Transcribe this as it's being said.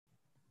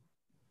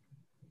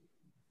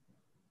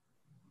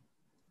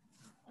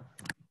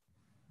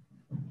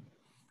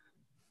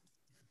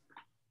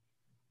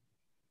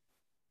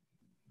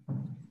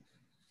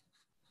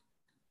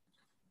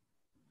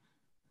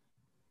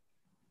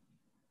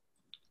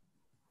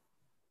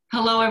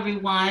Hello,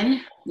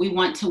 everyone. We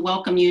want to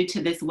welcome you to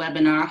this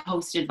webinar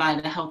hosted by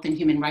the Health and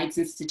Human Rights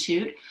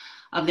Institute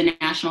of the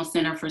National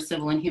Center for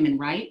Civil and Human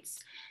Rights.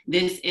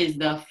 This is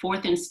the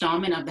fourth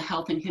installment of the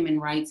Health and Human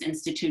Rights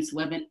Institute's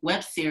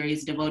web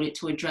series devoted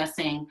to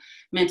addressing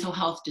mental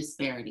health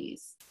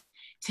disparities.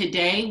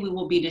 Today, we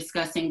will be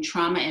discussing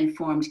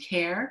trauma-informed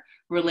care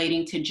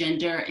relating to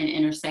gender and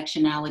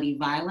intersectionality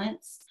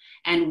violence,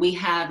 and we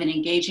have an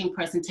engaging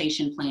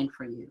presentation planned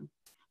for you.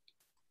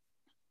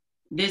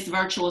 This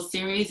virtual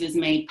series is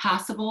made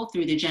possible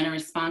through the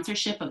generous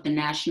sponsorship of the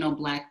National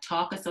Black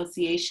Talk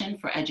Association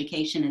for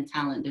Education and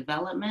Talent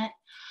Development.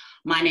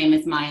 My name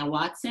is Maya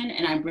Watson,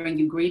 and I bring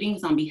you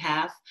greetings on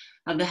behalf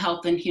of the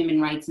Health and Human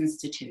Rights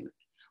Institute.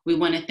 We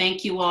want to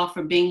thank you all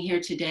for being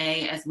here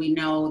today, as we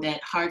know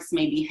that hearts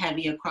may be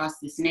heavy across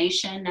this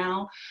nation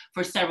now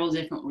for several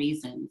different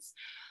reasons.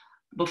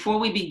 Before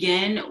we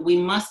begin, we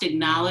must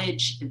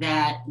acknowledge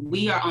that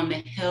we are on the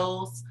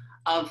hills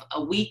of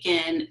a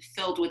weekend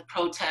filled with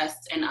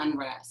protests and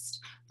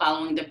unrest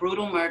following the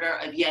brutal murder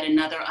of yet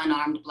another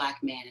unarmed Black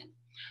man.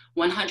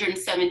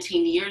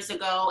 117 years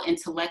ago,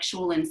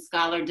 intellectual and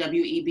scholar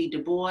W.E.B.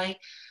 Du Bois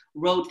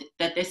wrote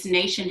that this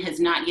nation has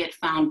not yet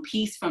found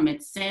peace from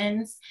its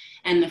sins,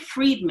 and the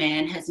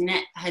freedman has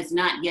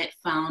not yet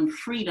found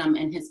freedom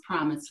in his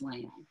promised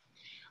land.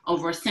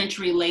 Over a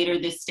century later,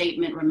 this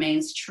statement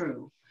remains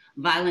true.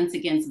 Violence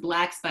against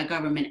Blacks by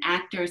government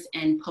actors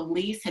and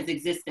police has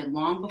existed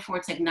long before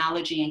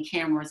technology and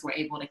cameras were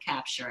able to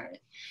capture it.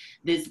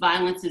 This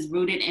violence is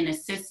rooted in a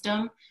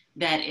system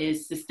that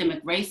is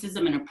systemic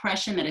racism and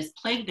oppression that has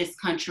plagued this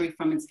country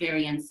from its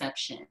very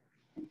inception.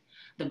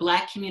 The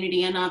Black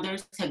community and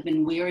others have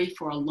been weary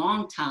for a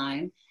long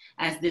time,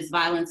 as this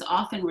violence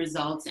often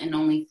results in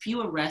only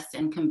few arrests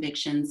and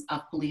convictions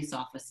of police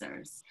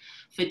officers.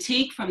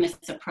 Fatigue from this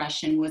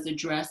oppression was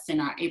addressed in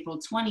our April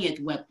 20th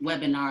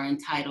webinar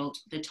entitled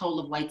 "The Toll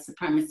of White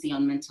Supremacy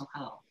on Mental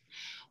Health."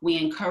 We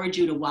encourage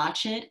you to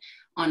watch it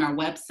on our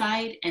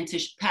website and to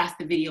pass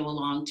the video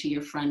along to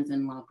your friends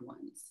and loved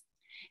ones.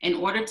 In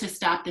order to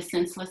stop the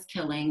senseless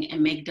killing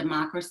and make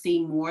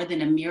democracy more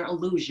than a mere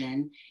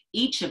illusion,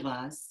 each of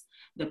us,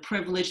 the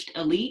privileged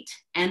elite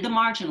and the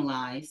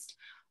marginalized,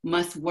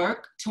 must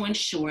work to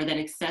ensure that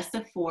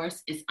excessive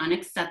force is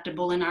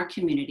unacceptable in our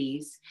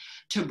communities,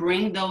 to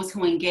bring those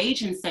who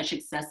engage in such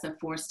excessive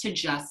force to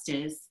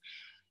justice,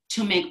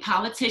 to make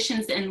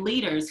politicians and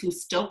leaders who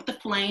stoke the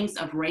flames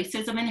of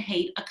racism and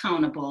hate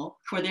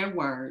accountable for their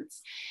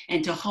words,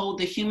 and to hold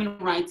the human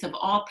rights of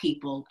all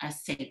people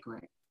as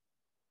sacred.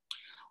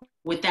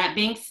 With that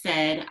being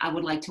said, I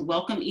would like to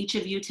welcome each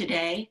of you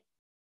today,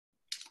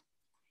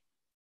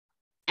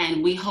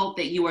 and we hope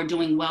that you are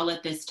doing well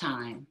at this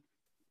time.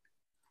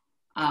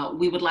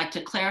 We would like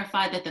to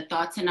clarify that the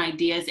thoughts and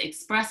ideas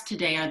expressed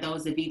today are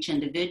those of each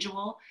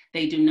individual.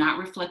 They do not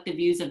reflect the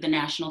views of the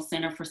National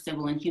Center for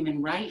Civil and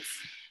Human Rights,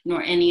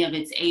 nor any of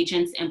its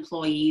agents,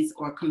 employees,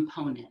 or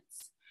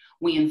components.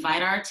 We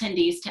invite our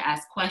attendees to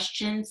ask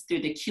questions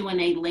through the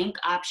Q&A link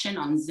option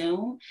on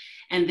Zoom,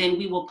 and then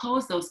we will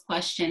pose those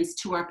questions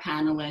to our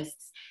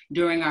panelists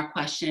during our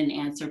question and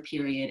answer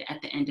period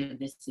at the end of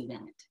this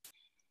event.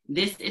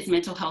 This is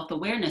Mental Health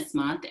Awareness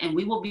Month, and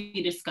we will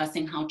be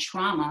discussing how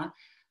trauma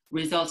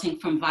resulting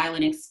from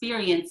violent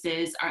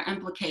experiences are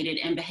implicated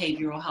in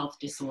behavioral health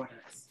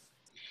disorders.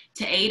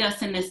 To aid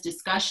us in this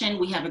discussion,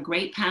 we have a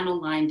great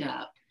panel lined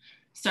up.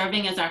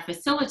 Serving as our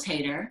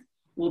facilitator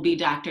will be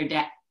Dr.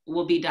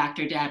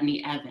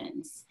 Dabney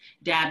Evans.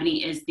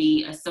 Dabney is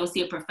the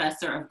Associate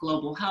Professor of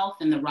Global Health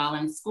in the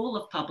Rollins School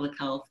of Public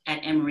Health at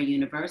Emory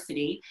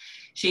University.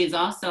 She is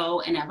also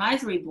an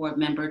advisory board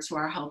member to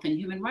our Health and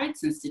Human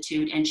Rights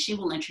Institute, and she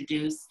will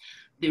introduce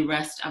the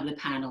rest of the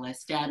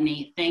panelists.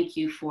 Dabney, thank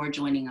you for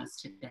joining us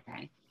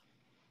today.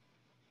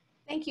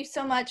 Thank you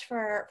so much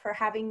for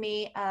having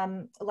me.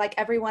 Like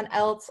everyone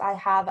else, I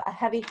have a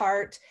heavy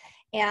heart,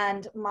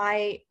 and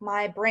my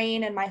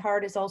brain and my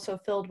heart is also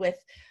filled with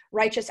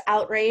righteous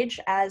outrage,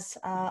 as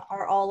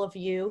are all of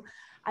you.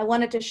 I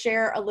wanted to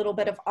share a little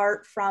bit of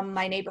art from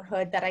my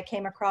neighborhood that I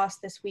came across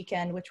this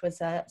weekend, which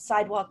was a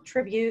sidewalk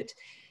tribute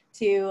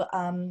to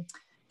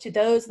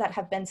those that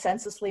have been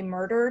senselessly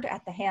murdered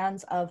at the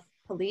hands of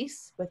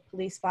police, with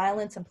police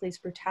violence and police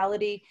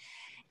brutality,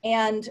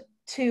 and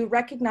to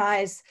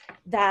recognize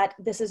that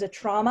this is a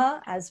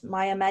trauma, as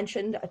Maya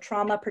mentioned, a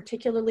trauma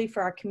particularly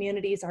for our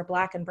communities, our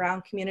Black and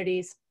Brown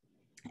communities,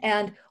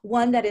 and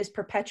one that is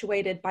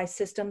perpetuated by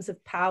systems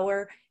of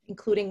power,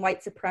 including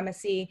white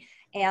supremacy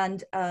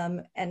and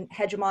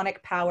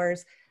hegemonic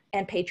powers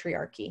and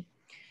patriarchy.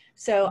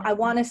 So I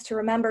want us to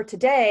remember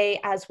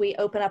today, as we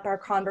open up our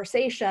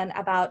conversation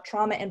about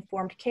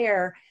trauma-informed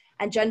care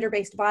and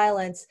gender-based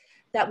violence,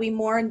 that we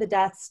mourn the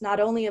deaths not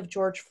only of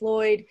George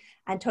Floyd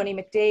and Tony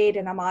McDade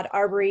and Ahmaud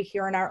Arbery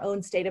here in our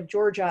own state of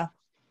Georgia,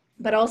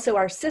 but also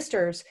our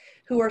sisters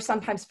who are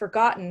sometimes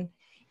forgotten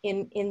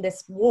in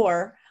this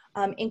war,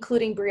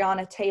 including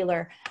Breonna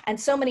Taylor and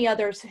so many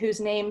others whose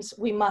names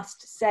we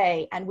must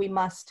say and we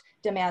must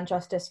demand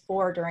justice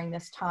for during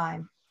this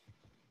time.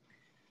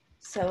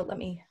 So let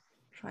me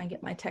try and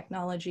get my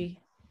technology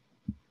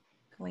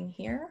going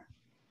here.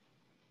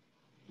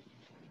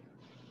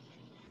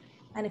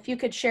 And if you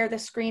could share the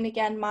screen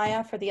again,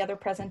 Maya, for the other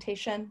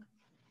presentation.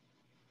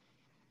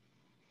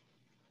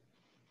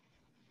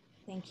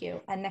 Thank you.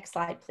 And next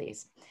slide,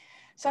 please.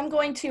 So I'm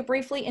going to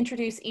briefly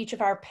introduce each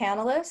of our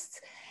panelists,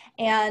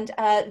 and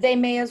they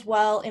may as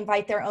well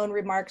invite their own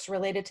remarks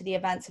related to the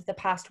events of the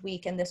past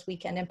week and this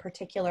weekend in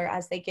particular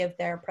as they give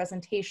their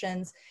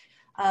presentations.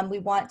 We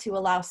want to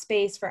allow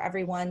space for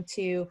everyone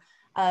to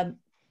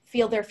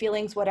feel their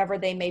feelings, whatever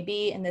they may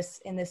be in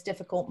this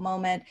difficult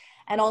moment.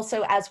 And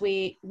also as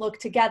we look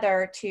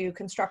together to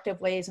constructive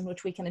ways in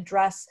which we can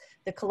address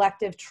the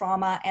collective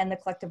trauma and the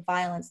collective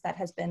violence that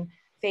has been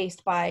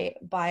faced by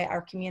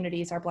our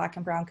communities, our Black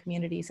and Brown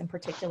communities in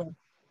particular.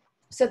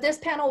 So this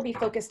panel will be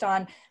focused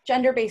on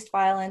gender-based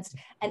violence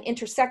and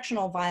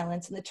intersectional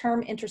violence, and the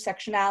term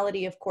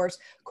intersectionality, of course,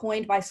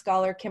 coined by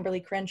scholar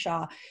Kimberly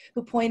Crenshaw,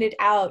 who pointed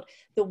out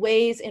the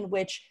ways in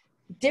which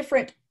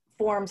different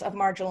forms of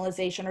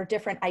marginalization or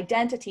different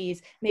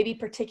identities may be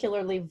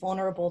particularly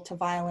vulnerable to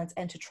violence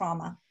and to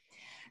trauma.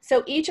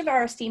 So each of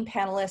our esteemed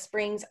panelists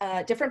brings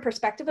a different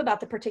perspective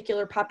about the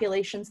particular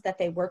populations that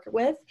they work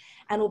with,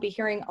 and we'll be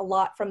hearing a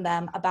lot from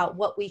them about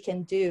what we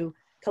can do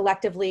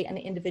collectively and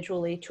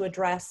individually to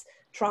address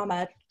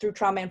trauma through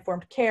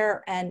trauma-informed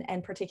care and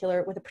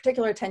with a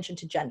particular attention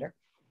to gender.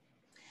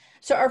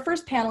 So our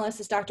first panelist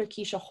is Dr.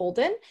 Keisha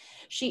Holden.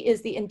 She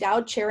is the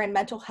Endowed Chair in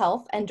Mental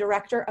Health and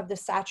Director of the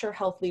Satcher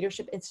Health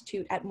Leadership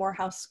Institute at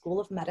Morehouse School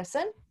of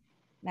Medicine.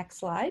 Next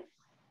slide.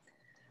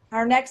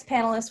 Our next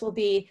panelist will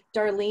be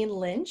Darlene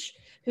Lynch,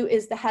 who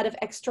is the head of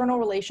external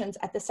relations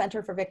at the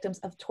Center for Victims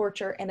of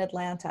Torture in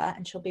Atlanta,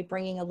 and she'll be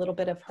bringing a little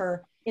bit of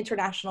her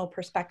international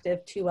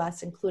perspective to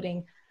us,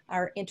 including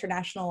our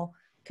international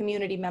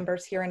community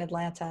members here in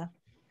Atlanta.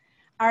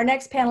 Our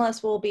next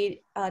panelist will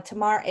be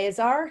Tamar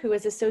Azar, who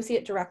is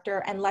Associate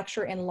Director and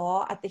Lecturer in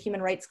Law at the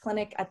Human Rights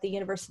Clinic at the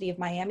University of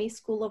Miami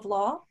School of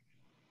Law.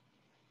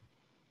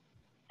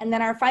 And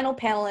then our final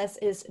panelist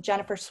is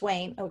Jennifer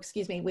Swain. Oh,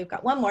 excuse me, we've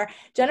got one more.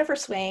 Jennifer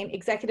Swain,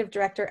 Executive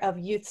Director of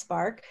Youth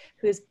Spark,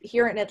 who is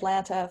here in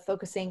Atlanta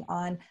focusing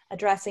on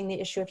addressing the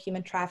issue of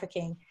human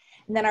trafficking.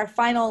 And then our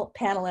final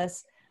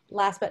panelist,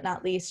 last but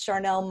not least,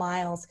 Charnel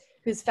Miles,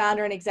 who's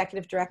founder and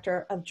executive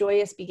director of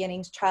Joyous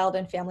Beginnings Child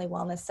and Family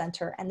Wellness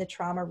Center and the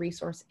Trauma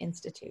Resource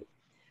Institute.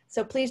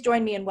 So please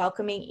join me in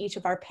welcoming each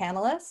of our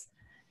panelists,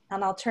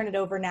 and I'll turn it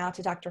over now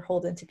to Dr.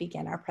 Holden to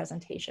begin our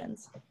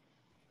presentations.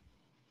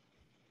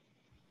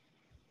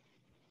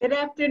 Good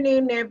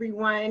afternoon,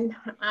 everyone.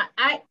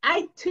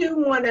 I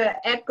too want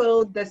to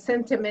echo the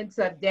sentiments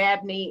of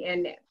Dabney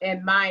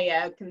and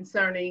Maya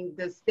concerning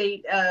the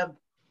state of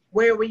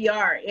where we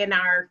are in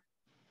our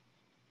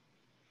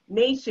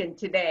nation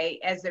today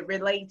as it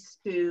relates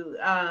to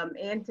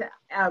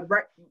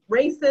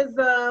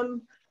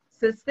racism,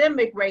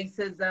 systemic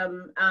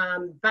racism,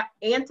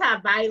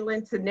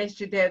 anti-violence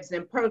initiatives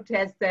and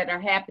protests that are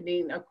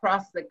happening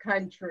across the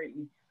country.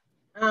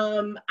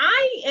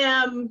 I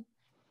am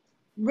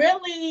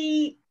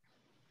really,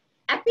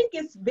 I think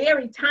it's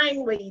very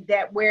timely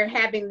that we're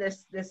having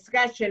this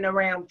discussion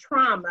around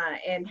trauma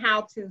and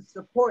how to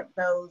support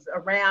those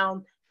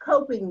around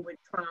coping with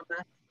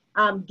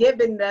trauma,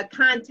 given the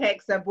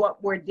context of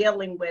what we're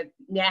dealing with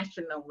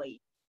nationally,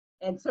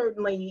 and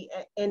certainly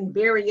in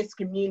various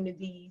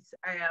communities,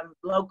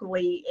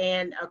 locally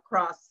and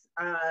across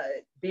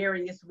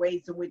various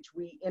ways in which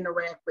we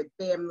interact with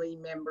family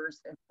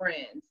members and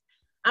friends.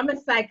 I'm a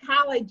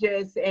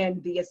psychologist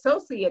and the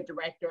associate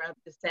director of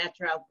the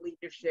Satcher Health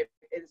Leadership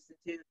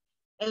Institute,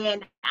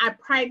 and I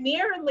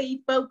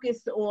primarily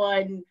focus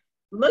on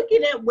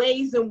looking at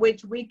ways in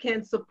which we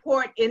can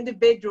support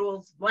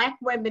individuals, Black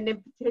women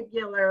in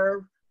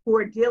particular, who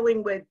are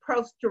dealing with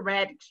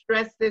post-traumatic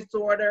stress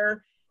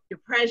disorder,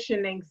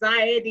 depression,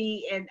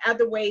 anxiety, and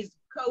other ways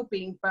of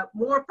coping, but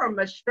more from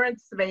a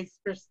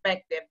strengths-based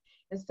perspective.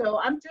 And so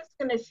I'm just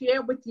going to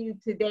share with you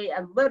today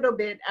a little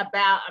bit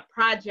about a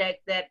project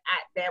that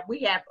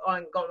we have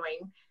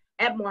ongoing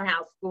at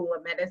Morehouse School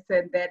of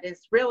Medicine that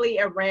is really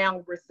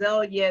around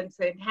resilience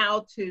and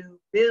how to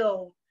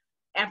build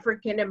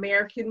African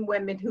American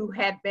women who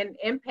have been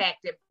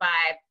impacted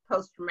by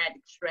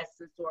post-traumatic stress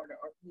disorder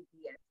or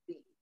PTSD.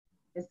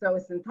 And so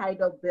it's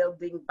entitled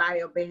Building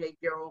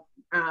Biobehavioral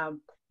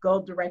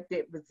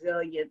Goal-Directed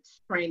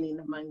Resilience Training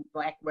Among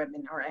Black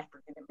Women or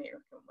African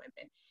American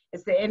Women.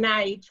 It's the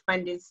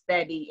NIH-funded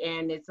study,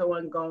 and it's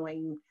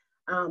ongoing,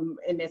 and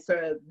it's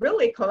a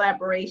really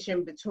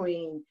collaboration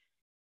between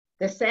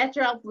the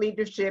Satcher Health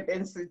Leadership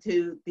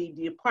Institute, the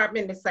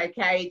Department of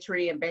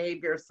Psychiatry and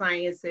Behavioral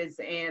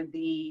Sciences, and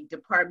the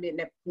Department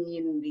of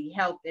Community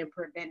Health and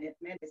Preventive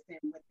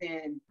Medicine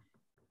within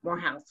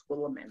Morehouse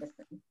School of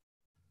Medicine.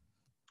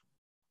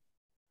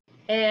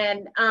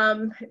 And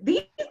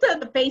these are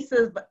the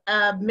faces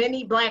of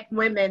many Black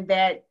women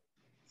that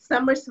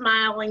some are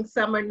smiling,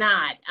 some are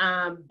not.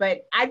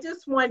 But I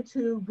just want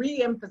to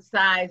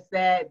re-emphasize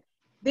that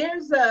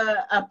there's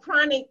a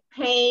chronic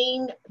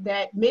pain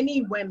that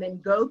many women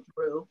go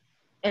through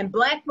And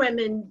Black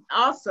women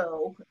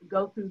also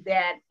go through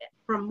that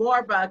from more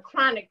of a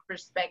chronic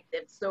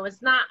perspective. So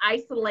it's not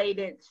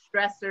isolated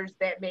stressors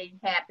that may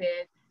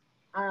happen,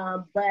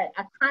 but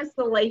a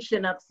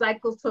constellation of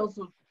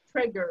psychosocial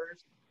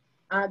triggers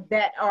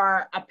that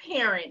are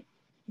apparent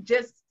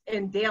just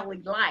in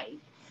daily life,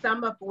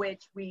 some of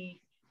which we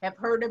have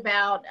heard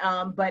about,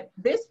 but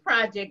this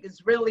project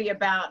is really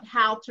about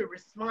how to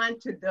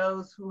respond to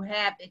those who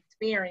have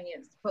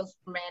experienced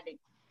post-traumatic,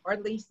 or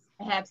at least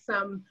have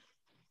some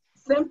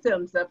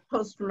symptoms of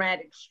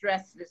post-traumatic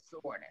stress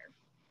disorder.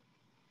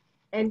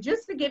 And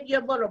just to give you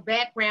a little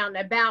background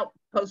about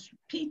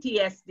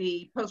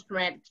PTSD,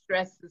 post-traumatic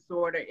stress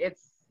disorder,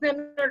 it's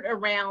centered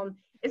around,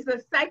 it's a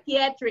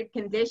psychiatric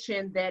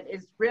condition that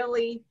is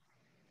really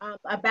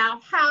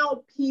about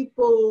how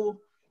people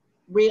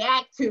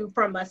react to,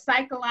 from a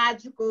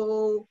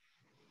psychological,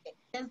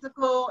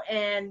 physical,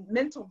 and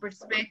mental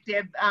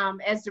perspective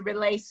as it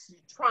relates to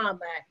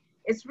trauma.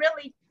 It's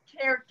really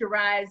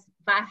characterized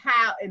by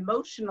how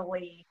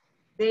emotionally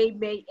they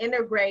may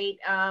integrate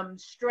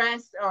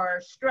stress or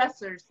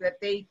stressors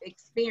that they've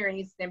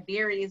experienced in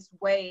various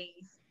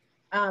ways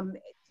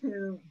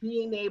to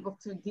being able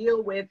to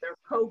deal with or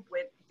cope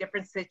with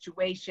different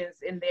situations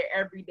in their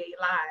everyday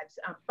lives,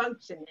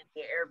 function in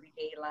their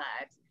everyday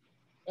lives.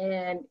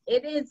 And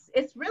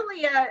it's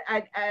really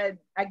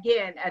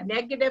again, a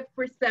negative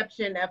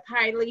perception of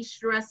highly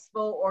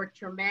stressful or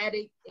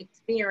traumatic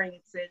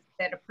experiences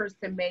that a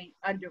person may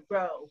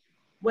undergo,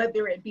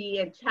 whether it be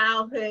in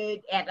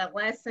childhood,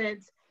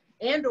 adolescence,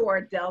 and or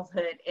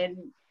adulthood. And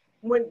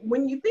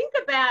when you think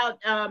about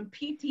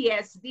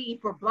PTSD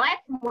for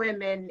Black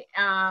women,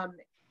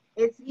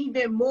 it's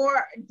even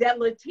more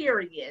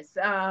deleterious.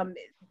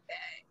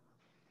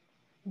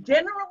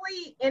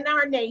 Generally in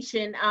our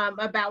nation,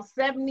 about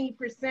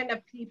 70%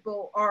 of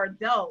people are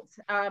adults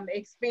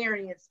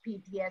experience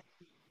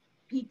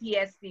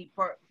PTSD,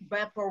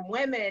 but for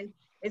women,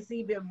 it's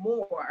even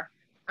more.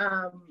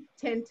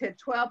 10 to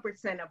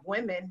 12% of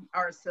women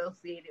are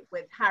associated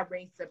with high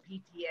rates of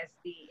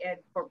PTSD. And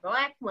for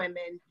Black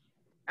women,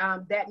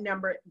 that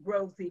number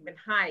grows even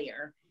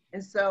higher.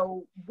 And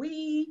so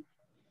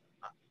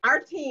our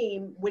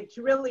team, which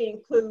really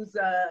includes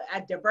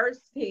a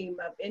diverse team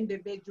of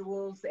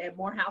individuals at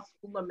Morehouse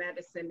School of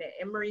Medicine, at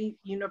Emory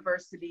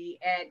University,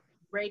 at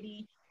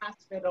Grady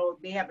Hospital,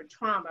 they have a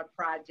trauma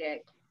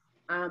project.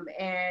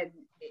 And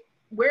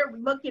we're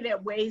looking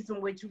at ways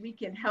in which we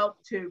can help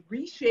to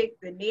reshape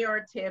the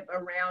narrative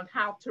around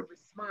how to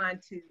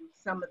respond to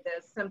some of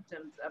the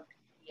symptoms of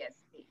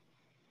PTSD.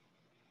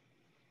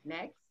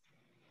 Next.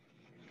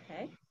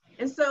 Okay.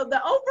 And so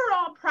the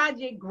overall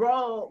project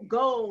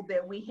goal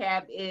that we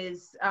have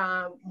is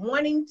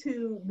wanting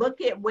to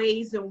look at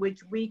ways in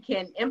which we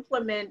can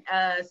implement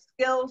a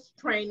skills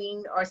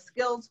training or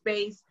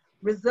skills-based,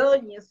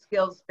 resilient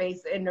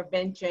skills-based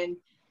intervention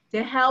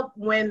to help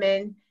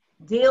women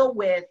deal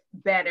with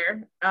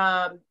better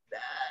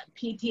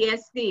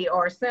PTSD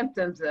or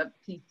symptoms of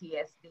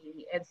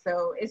PTSD. And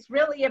so it's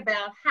really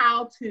about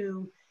how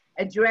to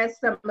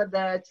address some of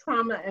the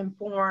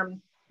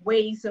trauma-informed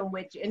ways in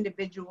which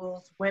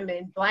individuals,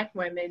 women, Black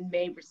women,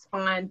 may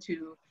respond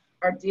to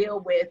or deal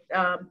with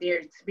their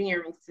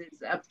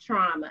experiences of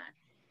trauma.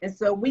 And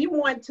so we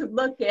want to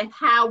look at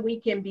how we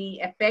can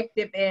be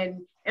effective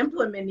in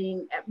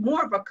implementing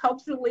more of a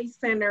culturally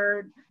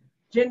centered,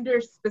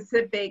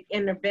 gender-specific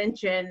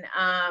intervention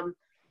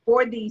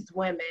for these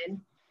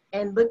women,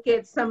 and look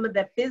at some of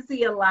the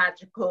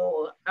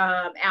physiological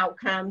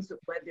outcomes,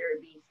 whether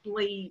it be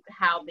sleep,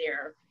 how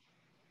their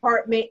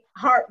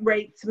heart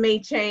rates may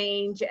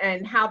change,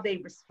 and how they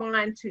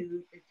respond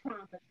to the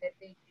trauma that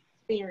they've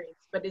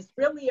experienced. But it's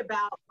really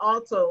about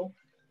also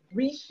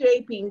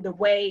reshaping the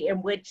way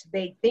in which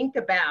they think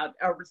about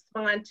or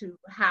respond to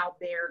how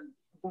they're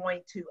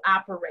going to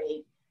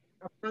operate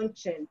or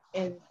function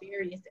in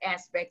various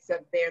aspects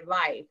of their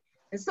life.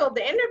 And so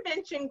the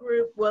intervention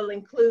group will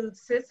include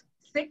six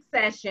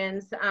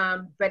sessions,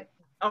 but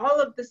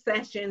all of the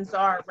sessions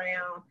are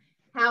around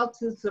how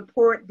to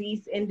support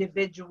these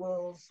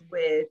individuals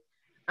with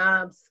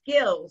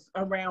skills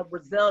around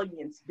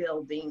resilience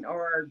building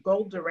or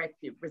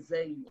goal-directed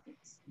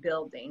resilience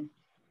building.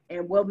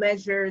 And we'll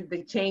measure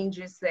the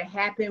changes that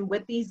happen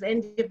with these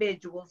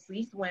individuals,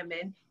 these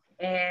women,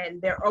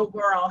 and their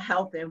overall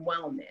health and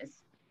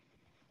wellness.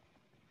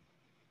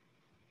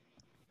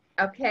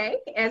 Okay,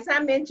 as I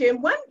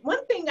mentioned,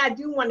 one thing I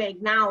do want to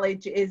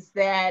acknowledge is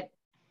that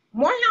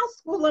Morehouse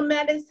School of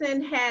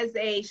Medicine has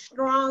a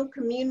strong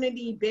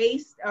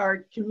community-based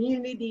or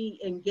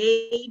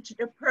community-engaged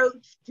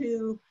approach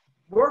to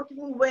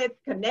working with,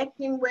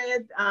 connecting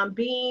with,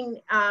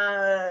 being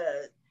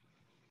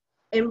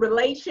in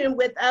relation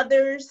with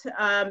others.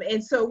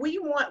 And so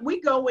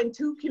we go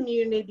into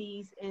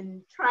communities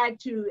and try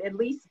to at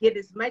least get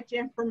as much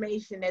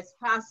information as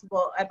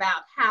possible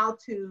about how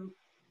to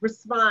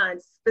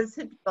respond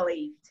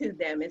specifically to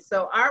them. And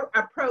so our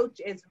approach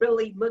is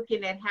really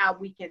looking at how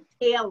we can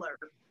tailor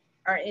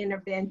our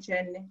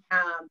intervention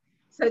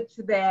such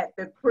that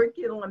the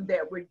curriculum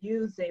that we're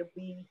using,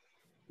 we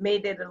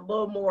made it a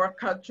little more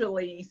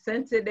culturally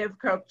sensitive,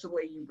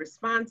 culturally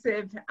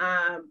responsive,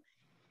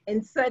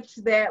 and such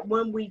that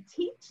when we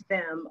teach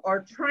them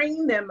or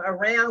train them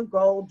around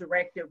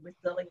goal-directed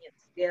resilient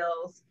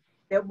skills,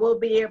 that we'll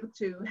be able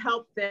to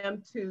help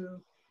them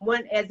to,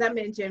 one, as I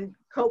mentioned,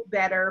 cope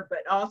better,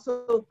 but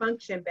also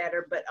function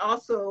better, but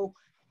also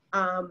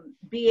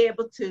be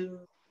able to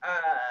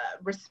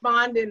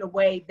respond in a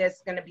way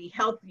that's going to be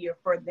healthier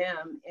for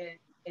them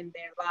in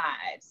their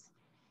lives.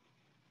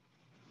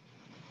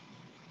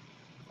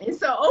 And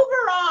so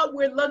overall,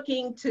 we're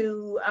looking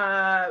to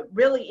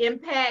really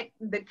impact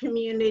the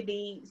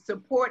community,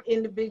 support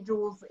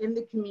individuals in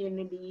the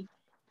community,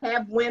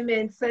 have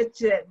women such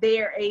that they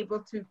are able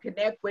to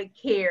connect with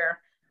care,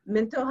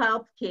 mental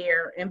health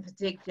care in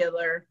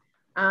particular,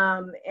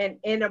 and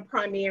in a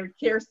primary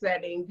care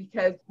setting.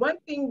 Because one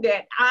thing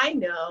that I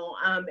know,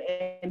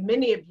 and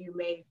many of you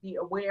may be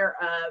aware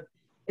of,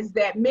 is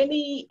that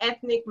many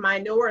ethnic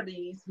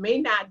minorities may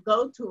not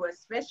go to a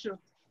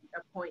specialty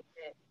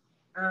appointment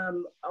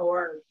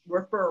or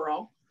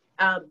referral.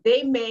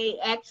 They may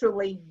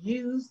actually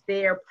use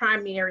their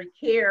primary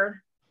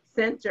care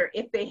center,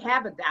 if they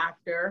have a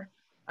doctor,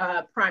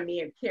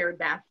 primary care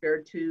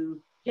doctor, to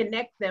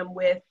connect them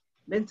with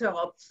mental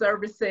health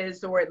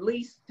services, or at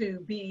least to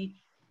be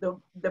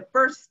the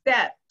first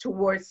step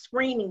towards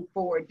screening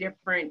for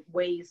different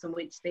ways in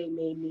which they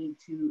may need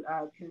to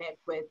connect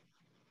with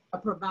a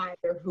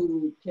provider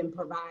who can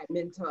provide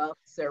mental health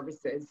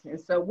services. And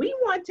so we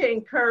want to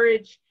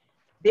encourage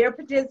their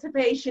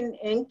participation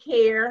in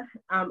care,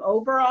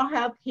 overall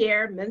health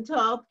care, mental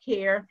health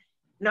care,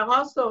 and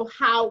also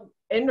how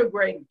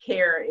integrated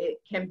care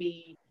it can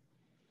be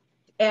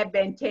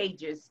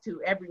advantageous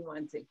to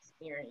everyone's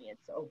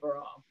experience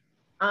overall.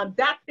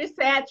 Dr.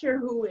 Satcher,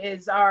 who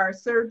is our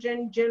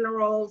Surgeon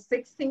General,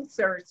 16th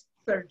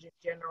Surgeon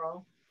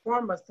General,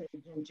 former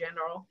Surgeon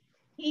General,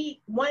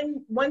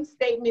 one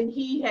statement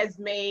he has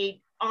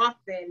made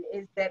often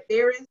is that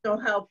there is no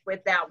health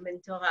without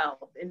mental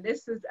health. And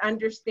this is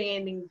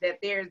understanding that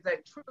there's a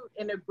true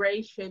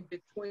integration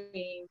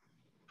between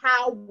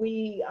how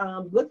we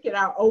look at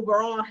our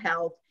overall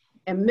health,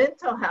 and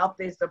mental health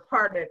is a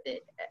part of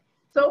it.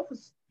 So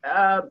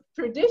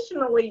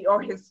traditionally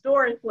or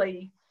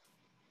historically,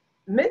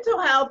 mental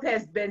health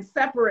has been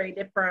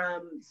separated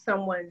from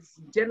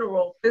someone's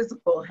general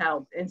physical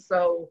health. And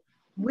so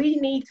we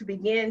need to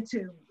begin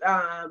to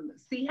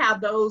see how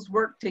those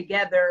work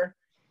together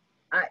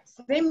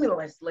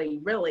seamlessly,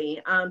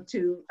 really,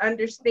 to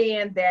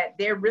understand that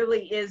there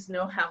really is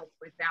no health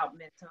without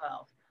mental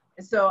health.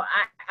 And so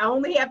I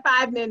only have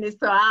 5 minutes,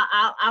 so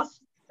I'll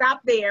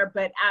stop there,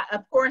 but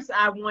of course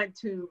I want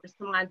to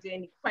respond to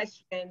any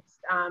questions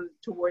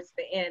towards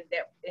the end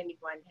that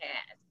anyone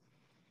has.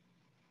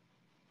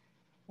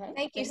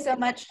 Thank you so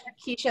much,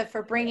 Keisha,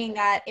 for bringing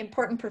that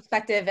important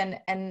perspective.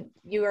 And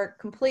you are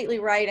completely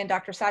right, and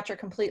Dr. Satcher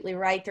completely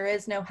right. There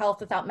is no health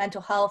without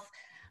mental health.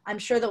 I'm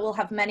sure that we'll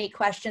have many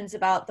questions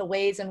about the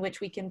ways in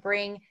which we can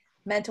bring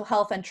mental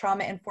health and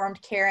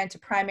trauma-informed care into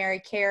primary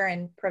care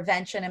and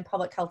prevention and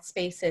public health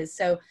spaces.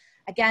 So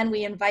again,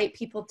 we invite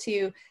people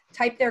to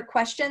type their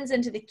questions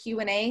into the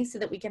Q&A so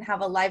that we can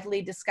have a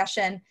lively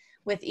discussion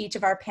with each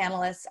of our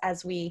panelists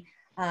as we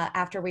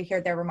after we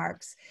hear their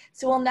remarks.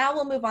 So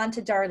we'll move on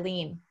to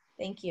Darlene.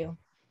 Thank you.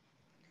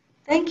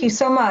 Thank you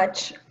so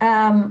much.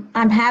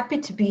 I'm happy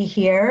to be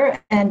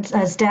here, and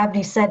as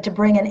Dabney said, to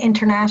bring an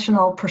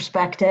international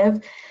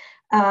perspective.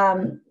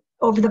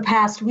 Over the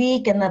past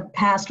week and the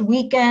past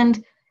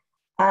weekend,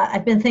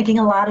 I've been thinking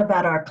a lot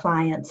about our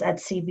clients at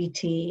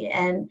CBT.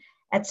 And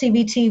at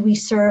CBT, we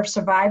serve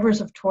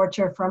survivors of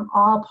torture from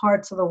all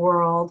parts of the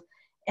world,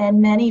 and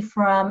many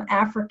from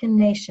African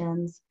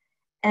nations.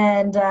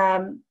 And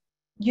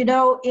you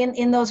know,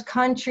 in those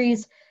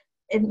countries,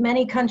 in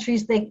many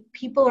countries,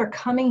 people are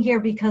coming here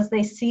because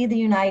they see the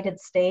United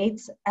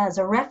States as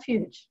a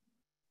refuge,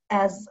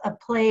 as a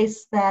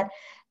place that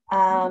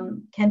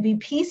can be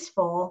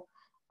peaceful,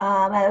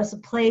 as a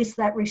place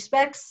that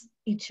respects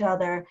each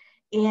other.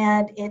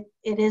 And it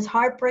is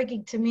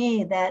heartbreaking to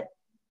me that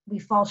we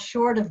fall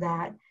short of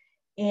that,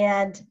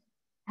 and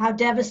how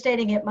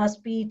devastating it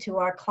must be to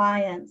our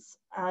clients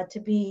to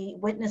be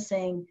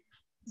witnessing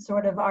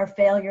sort of our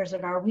failures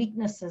and our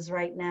weaknesses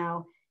right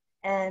now.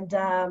 And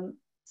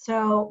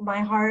so my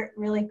heart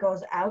really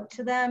goes out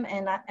to them,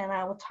 and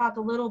I will talk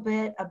a little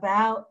bit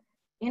about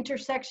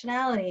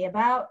intersectionality,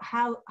 about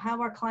how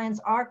our clients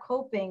are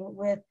coping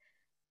with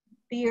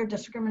fear,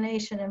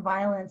 discrimination, and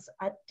violence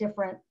at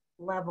different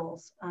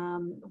levels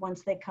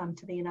once they come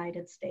to the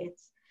United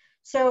States.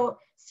 So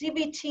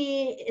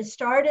CBT is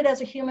started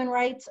as a human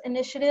rights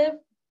initiative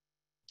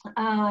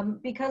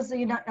because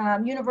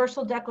the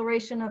Universal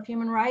Declaration of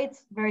Human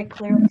Rights very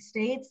clearly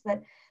states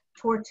that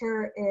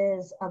torture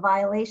is a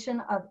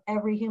violation of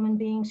every human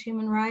being's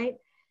human right.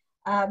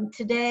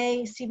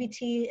 Today,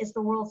 CBT is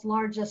the world's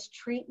largest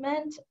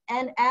treatment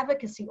and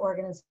advocacy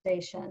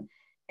organization.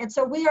 And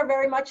so we are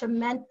very much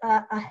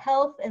a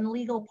health and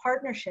legal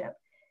partnership.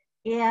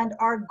 And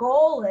our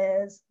goal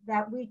is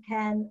that we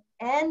can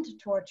end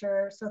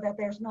torture so that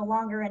there's no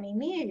longer any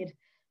need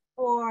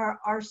for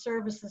our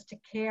services to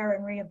care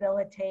and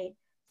rehabilitate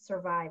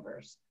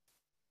survivors.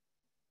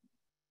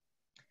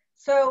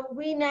 So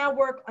we now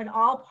work in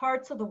all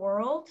parts of the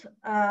world.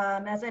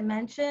 As I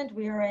mentioned,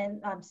 we are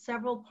in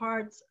several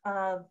parts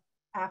of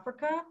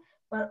Africa,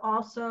 but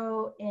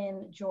also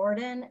in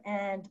Jordan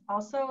and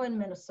also in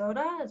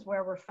Minnesota is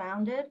where we're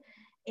founded.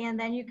 And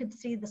then you can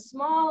see the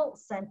small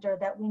center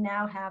that we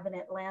now have in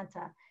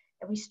Atlanta.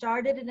 And we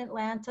started in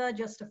Atlanta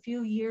just a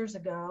few years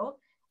ago.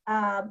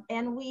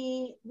 And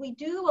we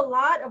do a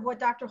lot of what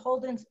Dr.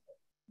 Holden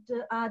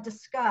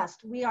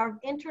discussed. We are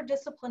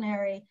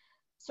interdisciplinary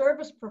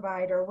service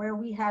provider where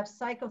we have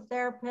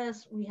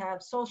psychotherapists, we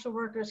have social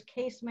workers,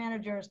 case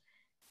managers,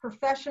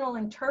 professional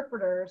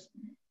interpreters,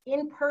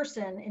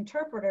 in-person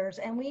interpreters,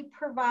 and we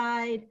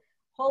provide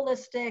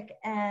holistic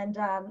and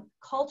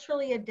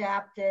culturally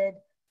adapted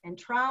and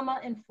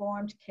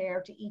trauma-informed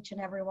care to each and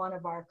every one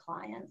of our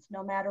clients,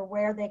 no matter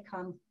where they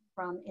come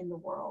from in the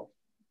world.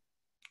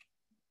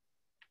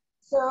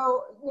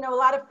 So, you know,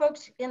 a lot of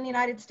folks in the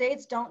United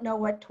States don't know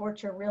what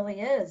torture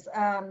really is.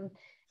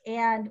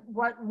 And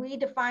what we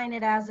define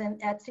it as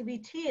at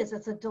CBT is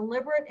it's a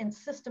deliberate and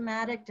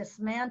systematic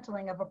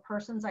dismantling of a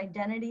person's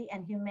identity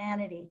and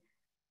humanity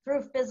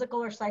through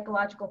physical or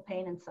psychological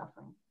pain and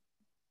suffering.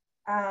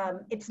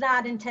 It's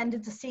not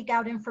intended to seek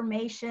out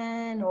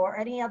information or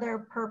any other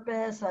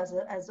purpose as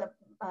a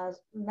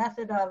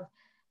method of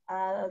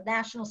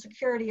national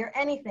security or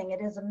anything.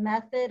 It is a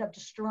method of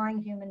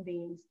destroying human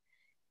beings.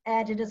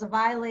 And it is a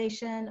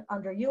violation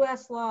under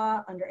US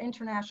law, under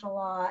international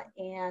law,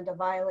 and a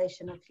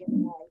violation of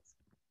human rights.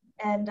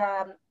 And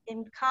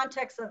in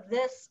context of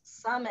this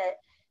summit,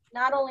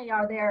 not only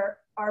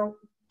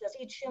does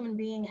each human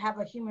being have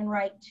a human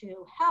right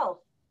to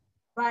health,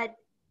 but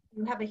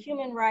you have a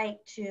human right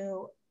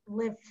to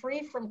live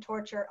free from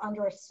torture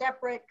under a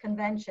separate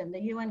convention,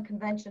 the UN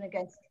Convention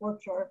Against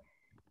Torture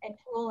and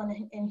Cruel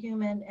and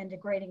Inhuman and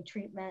Degrading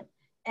Treatment,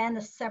 and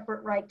a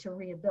separate right to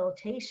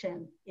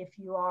rehabilitation if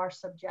you are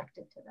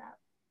subjected to that.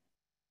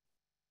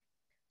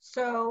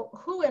 So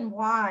who and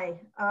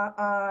why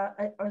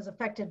is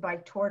affected by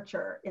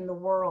torture in the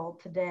world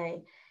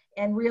today?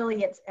 And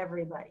really it's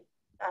everybody.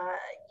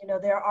 You know,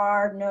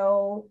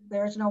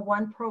 there's no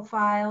one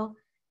profile.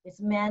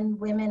 It's men,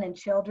 women, and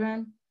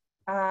children.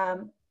 At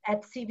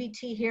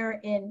CBT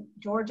here in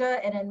Georgia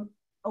and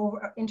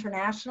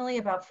internationally,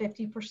 about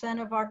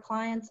 50% of our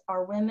clients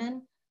are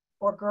women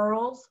or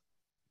girls.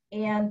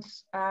 And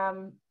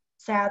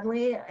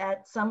sadly,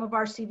 at some of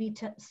our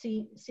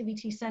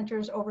CBT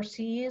centers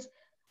overseas,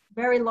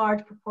 very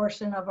large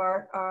proportion of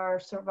our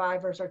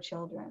survivors are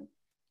children,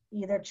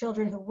 either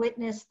children who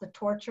witnessed the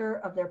torture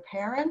of their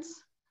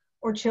parents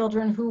or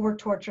children who were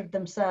tortured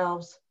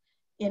themselves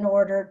in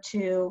order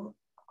to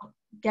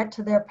get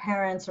to their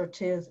parents or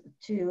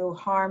to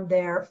harm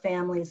their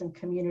families and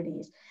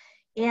communities.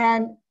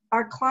 And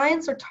our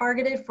clients are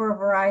targeted for a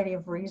variety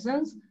of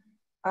reasons.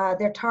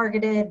 They're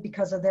targeted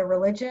because of their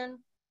religion,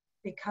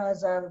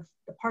 because of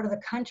the part of the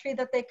country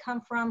that they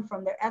come from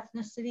their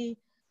ethnicity,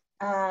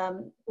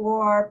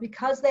 or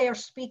because they are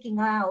speaking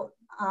out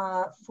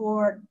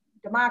for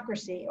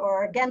democracy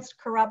or against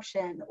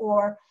corruption,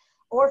 or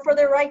for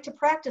their right to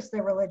practice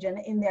their religion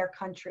in their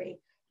country.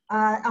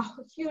 A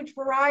huge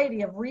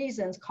variety of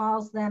reasons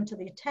calls them to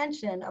the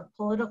attention of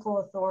political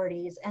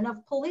authorities and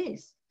of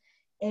police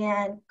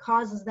and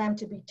causes them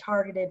to be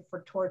targeted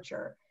for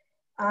torture.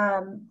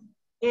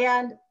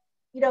 And,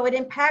 you know, it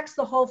impacts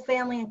the whole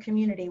family and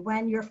community.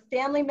 When your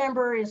family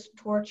member is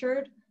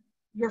tortured,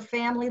 your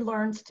family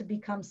learns to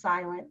become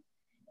silent.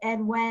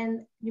 And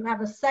when you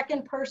have a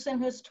second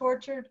person who's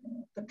tortured,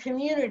 the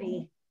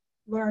community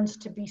learns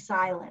to be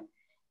silent.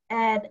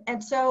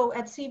 And so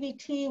at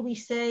CBT, we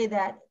say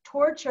that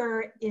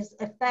torture is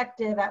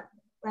effective at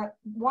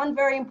one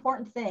very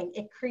important thing.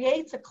 It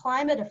creates a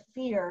climate of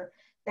fear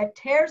that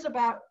tears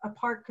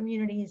apart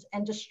communities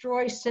and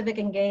destroys civic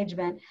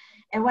engagement.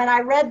 And when I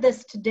read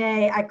this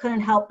today, I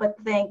couldn't help but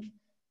think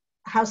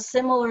how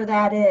similar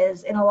that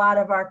is in a lot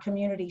of our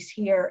communities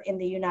here in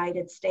the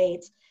United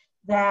States,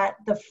 that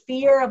the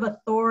fear of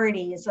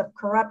authorities, of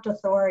corrupt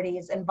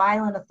authorities and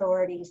violent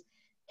authorities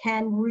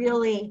can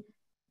really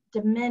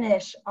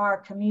diminish our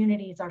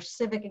communities, our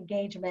civic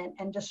engagement,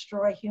 and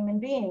destroy human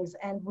beings.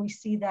 And we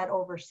see that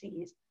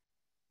overseas.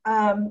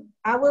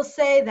 I will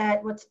say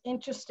that what's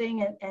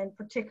interesting and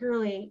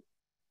particularly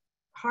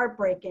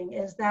heartbreaking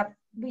is that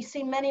we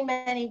see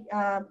many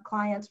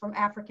clients from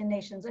African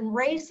nations, and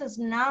race is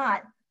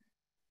not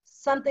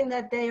something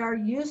that they are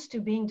used to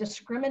being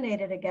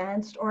discriminated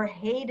against or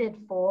hated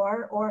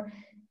for, or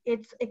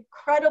it's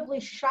incredibly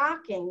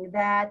shocking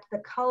that the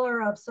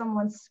color of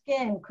someone's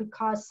skin could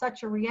cause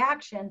such a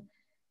reaction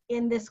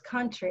in this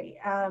country.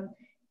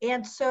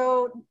 And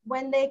so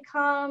when they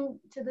come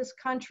to this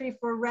country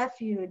for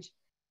refuge,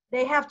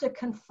 they have to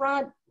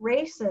confront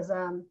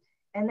racism,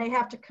 and they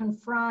have to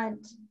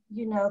confront,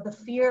 you know, the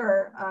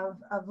fear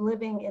of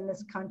living in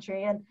this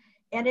country.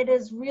 And it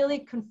is really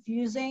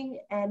confusing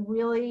and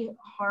really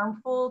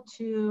harmful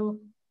to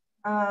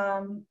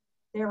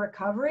their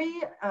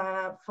recovery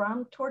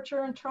from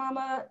torture and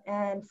trauma,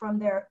 and from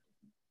their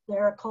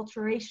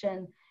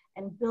acculturation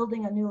and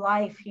building a new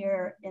life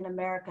here in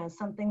America,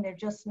 something they're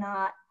just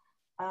not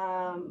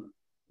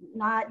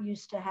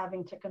used to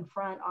having to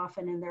confront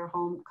often in their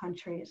home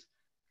countries.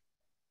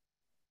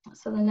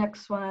 So the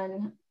next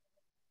one,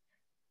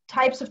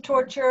 types of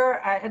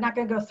torture. I'm not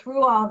going to go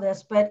through all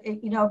this, but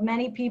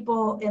many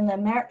people in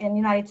the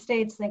United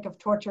States think of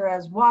torture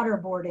as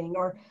waterboarding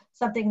or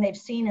something they've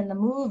seen in the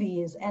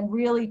movies, and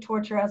really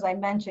torture, as I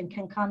mentioned,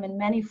 can come in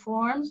many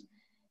forms.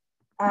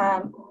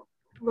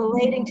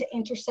 Relating to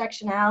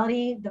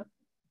intersectionality, the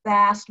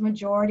vast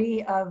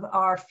majority of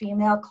our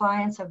female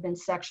clients have been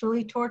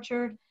sexually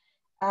tortured.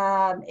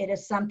 It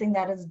is something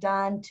that is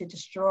done to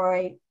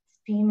destroy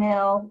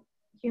female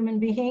human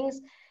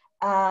beings,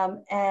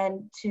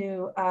 and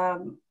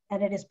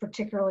it is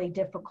particularly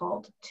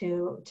difficult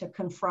to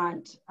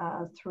confront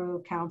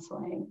through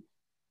counseling.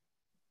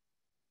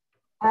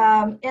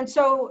 And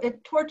so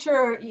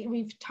torture,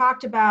 we've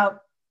talked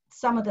about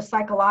some of the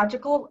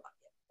psychological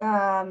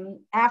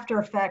after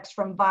effects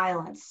from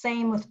violence.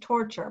 Same with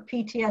torture.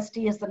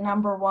 PTSD is the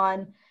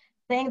 #1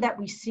 thing that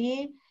we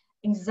see.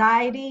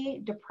 Anxiety,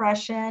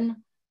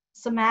 depression,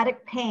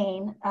 somatic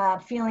pain,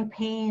 feeling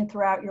pain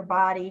throughout your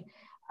body,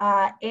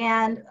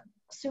 and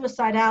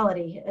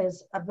suicidality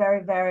is a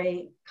very,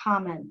 very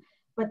common.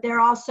 But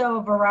there are also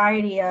a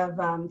variety of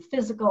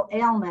physical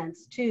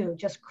ailments too,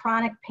 just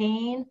chronic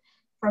pain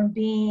from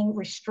being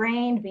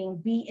restrained, being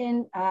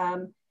beaten,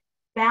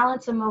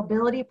 balance and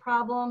mobility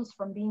problems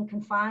from being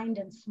confined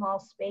in small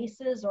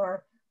spaces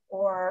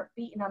or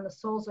beaten on the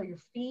soles of your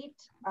feet,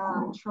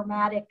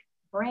 traumatic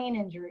brain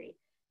injury.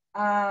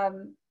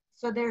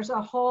 So there's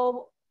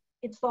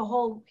it's the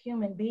whole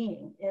human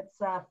being. It's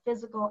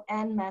physical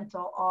and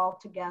mental all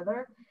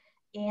together.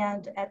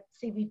 And at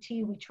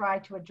CBT, we try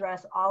to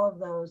address all of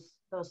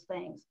those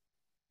things.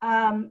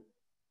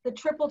 The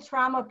triple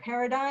trauma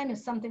paradigm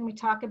is something we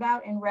talk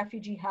about in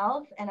refugee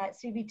health. And at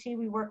CBT,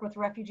 we work with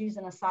refugees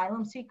and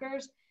asylum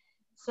seekers.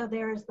 So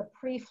there's the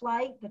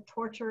pre-flight, the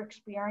torture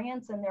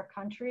experience in their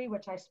country,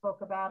 which I spoke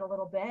about a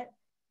little bit.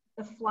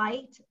 The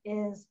flight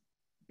is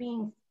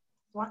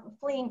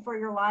fleeing for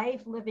your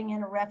life, living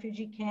in a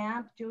refugee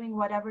camp, doing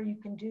whatever you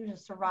can do to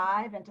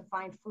survive and to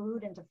find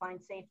food and to find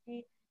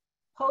safety.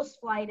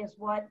 Post-flight is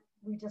what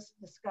we just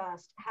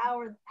discussed. How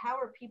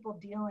are people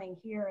dealing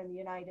here in the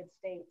United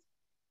States?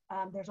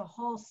 There's a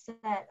whole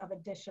set of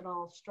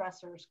additional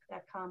stressors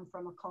that come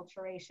from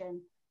acculturation,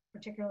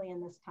 particularly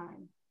in this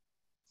time.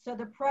 So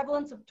the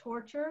prevalence of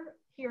torture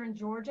here in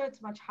Georgia,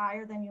 it's much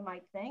higher than you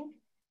might think.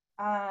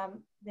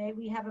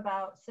 We have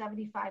about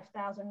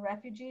 75,000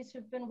 refugees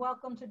who've been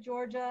welcomed to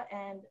Georgia,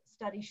 and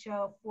studies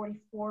show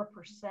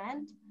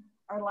 44%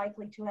 are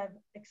likely to have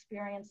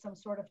experienced some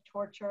sort of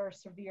torture or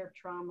severe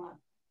trauma.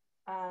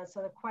 So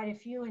there are quite a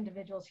few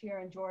individuals here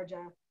in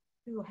Georgia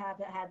who have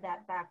had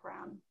that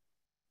background.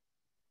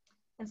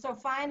 And so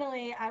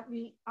finally,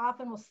 we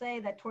often will say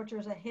that torture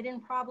is a hidden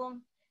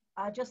problem,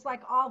 just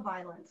like all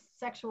violence,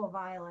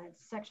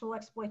 sexual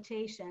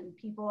exploitation.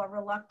 People are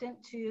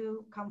reluctant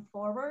to come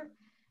forward,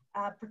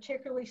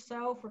 particularly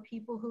so for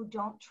people who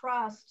don't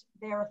trust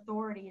their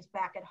authorities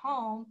back at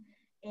home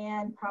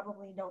and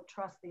probably don't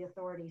trust the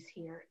authorities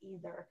here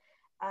either.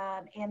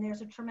 And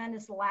there's a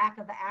tremendous lack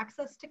of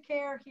access to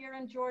care here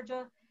in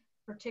Georgia,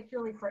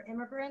 particularly for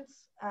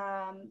immigrants,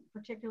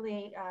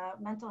 particularly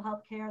mental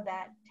health care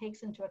that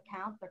takes into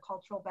account the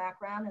cultural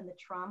background and the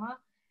trauma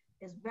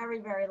is very,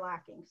 very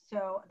lacking.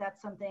 So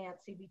that's something at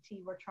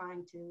CBT we're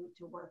trying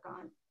to work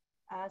on.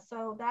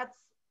 So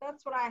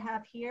that's what I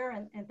have here,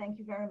 and thank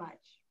you very much.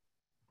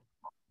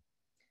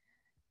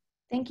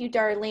 Thank you,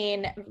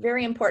 Darlene.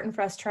 Very important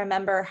for us to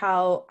remember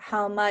how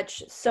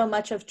so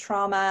much of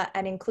trauma,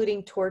 and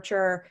including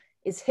torture,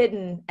 is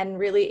hidden and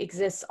really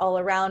exists all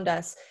around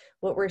us.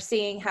 What we're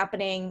seeing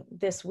happening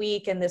this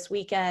week and this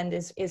weekend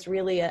is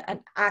really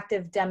an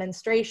active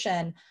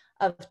demonstration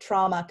of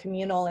trauma,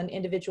 communal and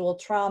individual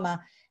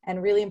trauma,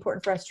 and really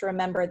important for us to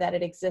remember that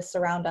it exists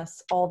around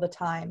us all the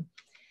time.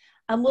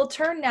 We'll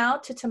turn now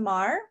to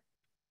Tamar.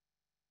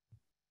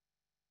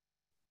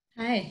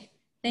 Hi.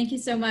 Thank you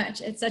so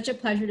much. It's such a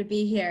pleasure to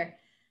be here.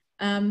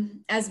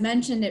 As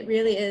mentioned, it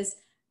really is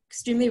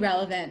extremely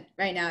relevant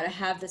right now to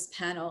have this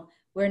panel.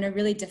 We're in a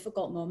really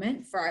difficult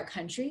moment for our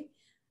country.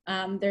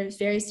 There's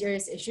very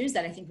serious issues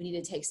that I think we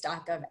need to take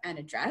stock of and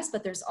address,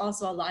 but there's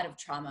also a lot of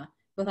trauma,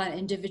 both on an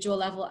individual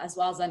level as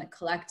well as on a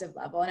collective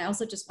level. And I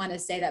also just want to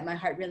say that my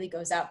heart really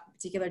goes out in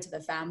particular to the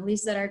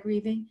families that are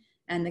grieving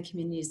and the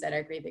communities that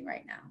are grieving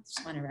right now.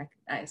 Just want to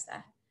recognize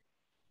that.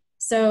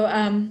 So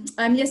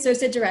I'm the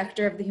Associate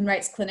Director of the Human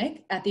Rights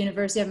Clinic at the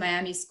University of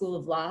Miami School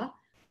of Law,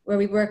 where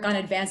we work on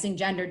advancing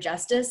gender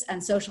justice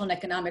and social and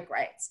economic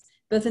rights,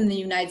 both in the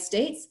United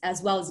States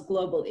as well as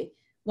globally.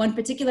 One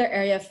particular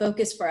area of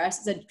focus for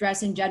us is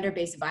addressing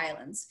gender-based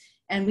violence,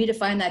 and we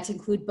define that to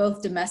include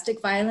both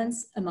domestic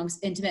violence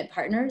amongst intimate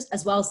partners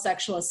as well as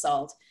sexual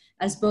assault,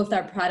 as both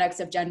are products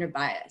of gender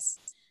bias.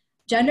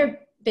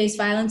 Gender-based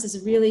violence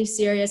is really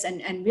serious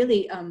and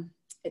really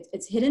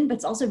it's hidden, but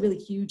it's also a really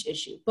huge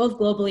issue, both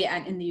globally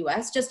and in the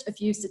US. Just a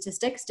few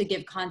statistics to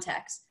give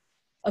context.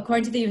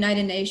 According to the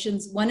United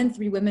Nations, 1 in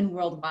 3 women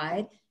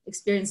worldwide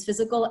experience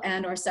physical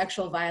and/or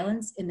sexual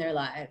violence in their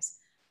lives.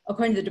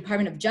 According to the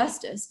Department of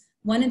Justice,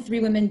 1 in 3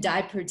 women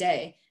die per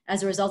day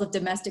as a result of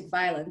domestic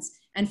violence,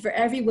 and for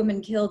every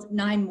woman killed,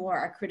 9 more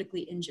are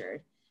critically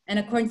injured. And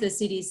according to the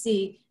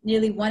CDC,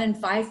 nearly 1 in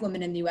 5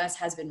 women in the US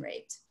has been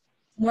raped.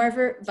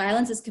 Moreover,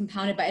 violence is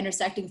compounded by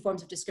intersecting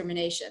forms of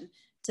discrimination.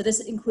 So this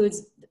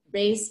includes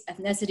race,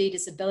 ethnicity,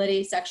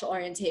 disability, sexual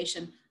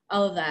orientation,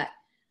 all of that.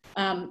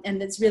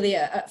 And it's really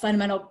a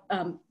fundamental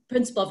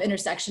principle of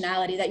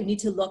intersectionality that you need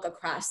to look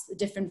across the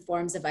different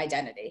forms of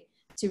identity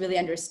to really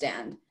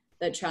understand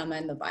the trauma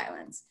and the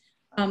violence.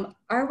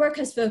 Our work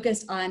has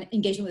focused on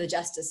engagement with the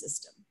justice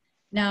system.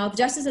 Now, the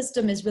justice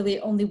system is really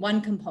only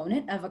one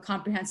component of a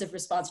comprehensive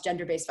response to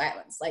gender-based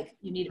violence. Like,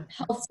 you need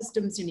health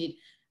systems, you need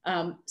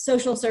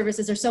social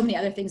services, there's so many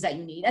other things that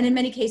you need. And in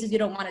many cases, you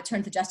don't want to turn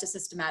to the justice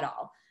system at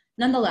all.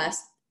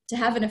 Nonetheless, to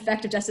have an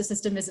effective justice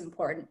system is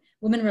important.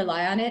 Women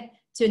rely on it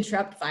to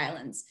interrupt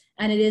violence,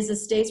 and it is a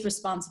state's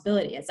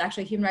responsibility. It's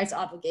actually a human rights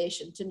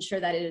obligation to ensure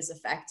that it is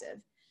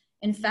effective.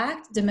 In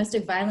fact,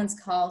 domestic violence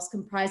calls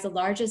comprise the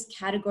largest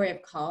category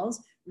of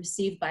calls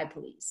received by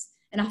police.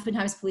 And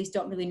oftentimes police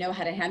don't really know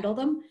how to handle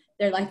them.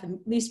 They're like the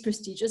least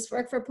prestigious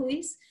work for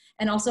police,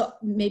 and also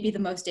maybe the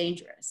most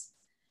dangerous.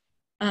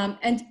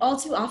 And all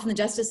too often the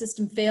justice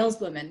system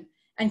fails women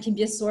and can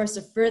be a source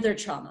of further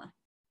trauma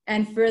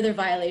and further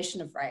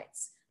violation of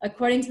rights.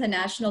 According to the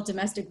National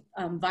Domestic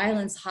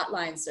Violence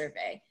Hotline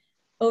Survey,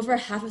 over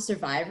half of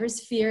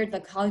survivors feared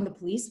that calling the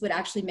police would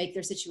actually make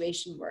their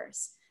situation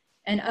worse.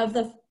 And of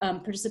the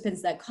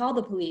participants that called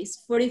the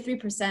police,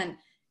 43%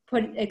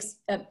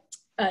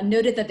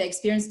 noted that they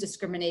experienced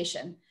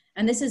discrimination.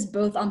 And this is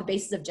both on the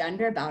basis of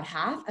gender, about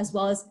half, as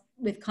well as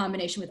with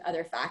combination with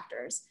other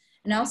factors.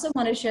 And I also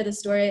want to share the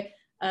story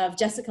of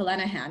Jessica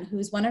Lenahan,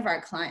 who's one of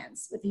our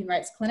clients with the Human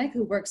Rights Clinic,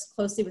 who works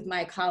closely with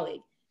my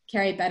colleague,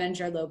 Carrie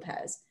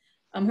Benninger-Lopez.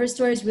 Her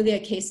story is really a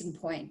case in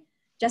point.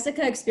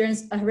 Jessica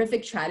experienced a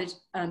horrific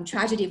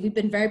tragedy. We've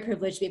been very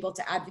privileged to be able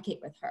to advocate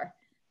with her.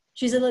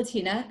 She's a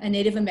Latina, a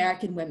Native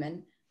American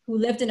woman who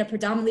lived in a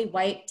predominantly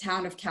white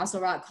town of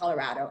Castle Rock,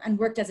 Colorado, and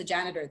worked as a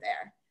janitor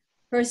there.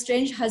 Her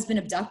estranged husband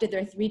abducted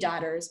their 3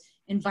 daughters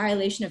in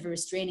violation of a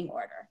restraining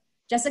order.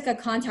 Jessica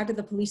contacted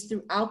the police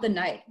throughout the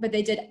night, but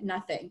they did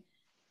nothing.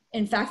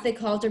 In fact, they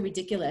called her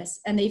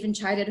ridiculous, and they even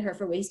chided her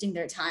for wasting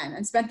their time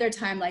and spent their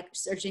time like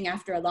searching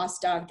after a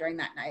lost dog during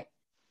that night.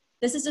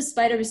 This is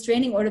despite a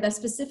restraining order that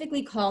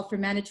specifically called for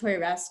mandatory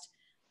arrest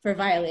for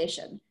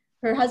violation.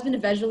 Her husband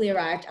eventually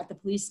arrived at the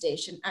police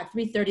station at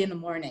 3:30 in the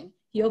morning.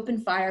 He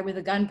opened fire with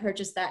a gun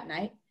purchased that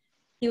night.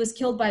 He was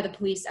killed by the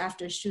police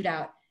after a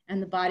shootout,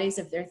 and the bodies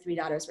of their 3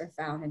 daughters were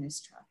found in his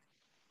truck.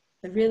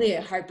 So really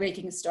a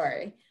heartbreaking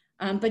story.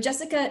 But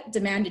Jessica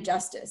demanded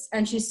justice,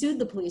 and she sued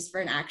the police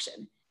for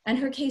inaction. And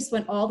her case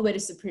went all the way to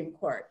Supreme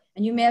Court.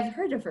 And you may have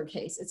heard of her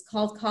case. It's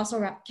called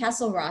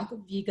Castle Rock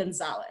v.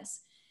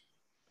 Gonzalez.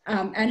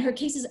 And her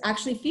case is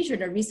actually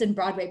featured in a recent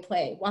Broadway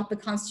play, What the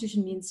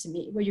Constitution Means to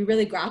Me, where you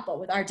really grapple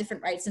with our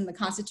different rights in the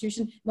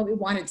Constitution, what we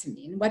want it to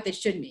mean, and what they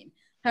should mean.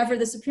 However,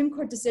 the Supreme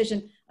Court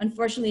decision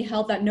unfortunately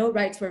held that no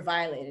rights were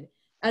violated,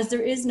 as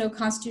there is no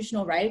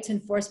constitutional right to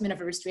enforcement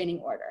of a restraining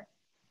order.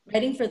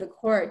 Writing for the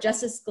court,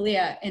 Justice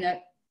Scalia, in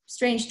a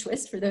strange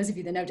twist, for those of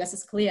you that know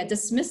Justice Scalia,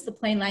 dismissed the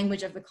plain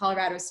language of the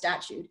Colorado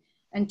statute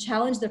and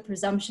challenged the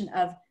presumption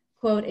of,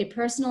 quote, a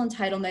personal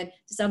entitlement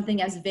to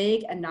something as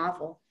vague and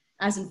novel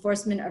as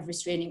enforcement of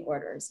restraining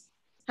orders.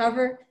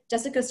 However,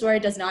 Jessica's story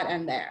does not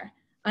end there.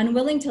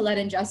 Unwilling to let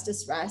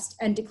injustice rest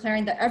and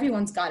declaring that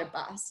everyone's got a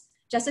boss,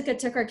 Jessica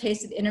took her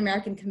case to the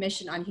Inter-American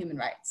Commission on Human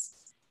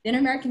Rights. The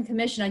Inter-American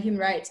Commission on Human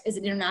Rights is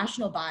an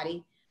international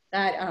body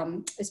that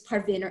is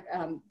part of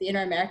the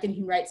Inter-American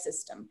Human Rights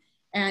System.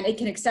 And it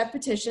can accept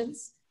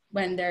petitions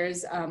when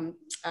there's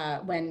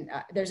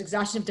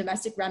exhaustion of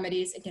domestic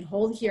remedies, it can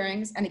hold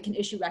hearings, and it can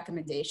issue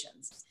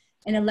recommendations.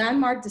 In a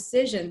landmark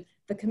decision,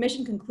 the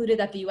commission concluded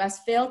that the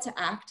US failed to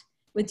act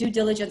with due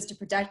diligence to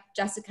protect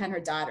Jessica and her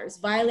daughters,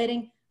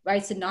 violating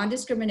rights to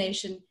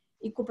non-discrimination,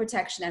 equal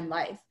protection, and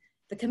life.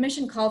 The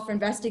commission called for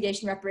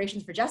investigation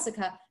reparations for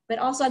Jessica, but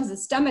also on a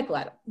systemic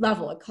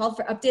level, it called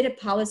for updated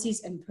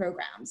policies and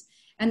programs.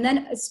 And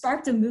then it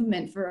sparked a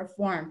movement for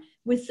reform,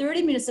 with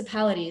 30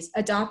 municipalities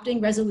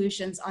adopting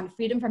resolutions on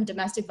freedom from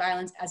domestic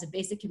violence as a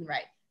basic human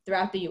right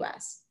throughout the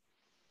US.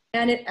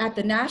 And at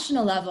the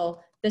national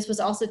level, this was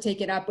also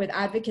taken up with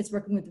advocates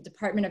working with the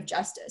Department of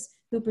Justice,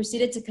 who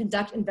proceeded to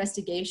conduct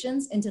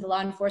investigations into the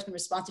law enforcement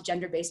response to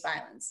gender-based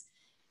violence.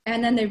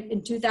 And then they,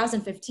 in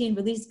 2015,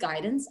 released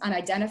guidance on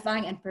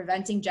identifying and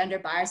preventing gender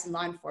bias in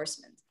law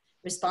enforcement,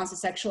 response to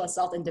sexual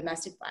assault and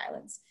domestic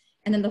violence.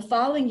 And then the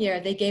following year,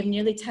 they gave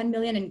nearly 10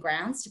 million in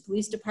grants to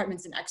police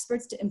departments and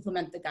experts to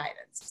implement the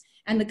guidance.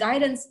 And the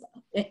guidance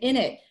in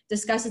it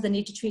discusses the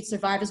need to treat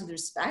survivors with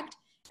respect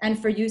and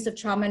for use of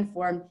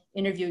trauma-informed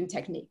interviewing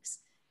techniques.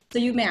 So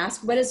you may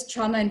ask, what does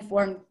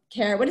trauma-informed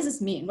care, what does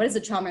this mean? What is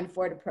a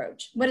trauma-informed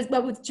approach? What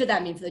should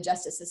that mean for the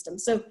justice system?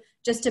 So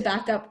just to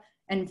back up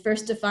and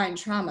first define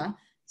trauma.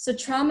 So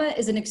trauma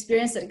is an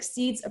experience that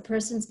exceeds a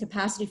person's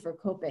capacity for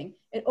coping.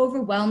 It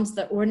overwhelms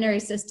the ordinary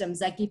systems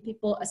that give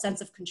people a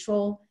sense of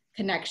control,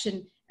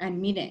 connection,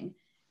 and meaning.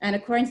 And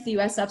according to the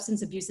US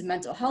Substance Abuse and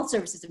Mental Health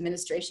Services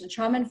Administration, a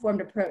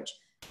trauma-informed approach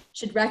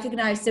should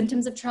recognize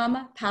symptoms of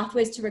trauma,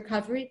 pathways to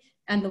recovery,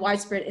 and the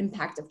widespread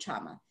impact of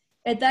trauma.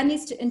 It then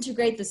needs to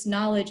integrate this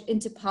knowledge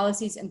into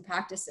policies and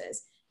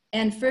practices.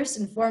 And first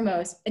and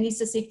foremost, it needs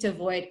to seek to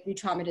avoid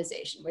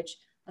re-traumatization, which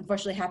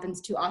unfortunately happens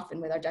too often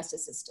with our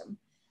justice system.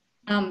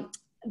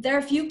 There are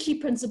a few key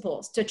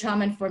principles to a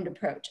trauma-informed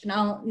approach, and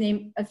I'll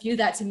name a few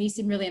that to me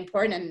seem really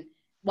important, and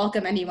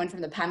welcome anyone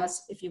from the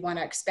panelists if you want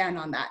to expand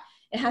on that.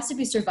 It has to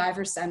be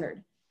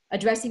survivor-centered,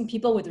 addressing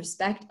people with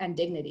respect and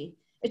dignity.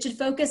 It should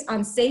focus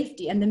on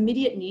safety and the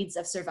immediate needs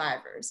of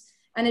survivors,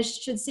 and it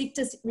should seek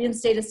to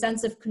reinstate a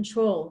sense of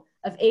control,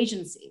 of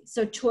agency.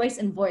 So choice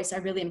and voice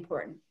are really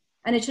important,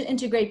 and it should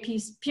integrate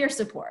peer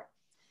support.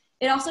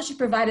 It also should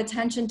provide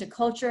attention to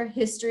culture,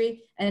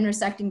 history, and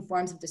intersecting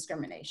forms of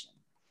discrimination.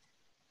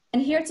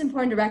 And here it's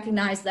important to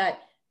recognize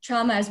that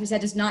trauma, as we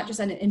said, is not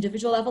just on an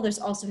individual level, there's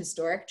also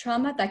historic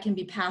trauma that can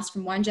be passed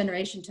from one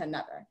generation to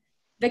another.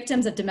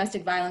 Victims of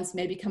domestic violence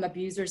may become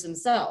abusers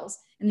themselves.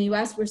 In the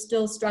US, we're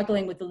still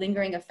struggling with the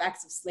lingering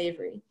effects of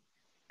slavery.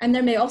 And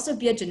there may also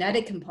be a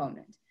genetic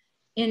component.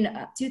 In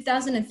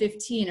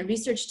 2015, a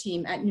research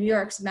team at New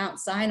York's Mount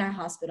Sinai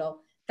Hospital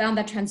found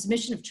that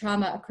transmission of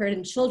trauma occurred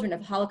in children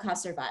of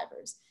Holocaust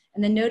survivors,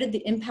 and then noted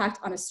the impact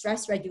on a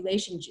stress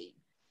regulation gene,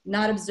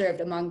 not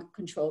observed among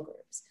control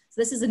groups. So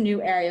this is a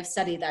new area of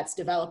study that's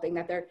developing,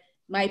 that there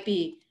might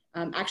be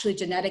actually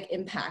genetic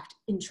impact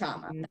in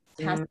trauma that's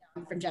passed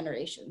down from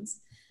generations.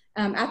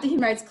 At the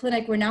Human Rights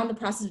Clinic, we're now in the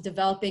process of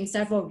developing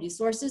several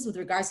resources with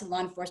regards to law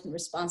enforcement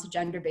response to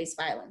gender-based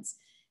violence.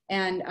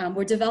 And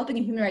we're developing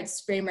a human rights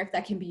framework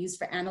that can be used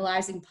for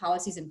analyzing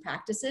policies and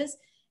practices.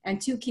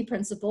 And two key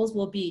principles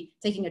will be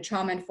taking a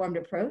trauma-informed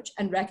approach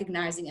and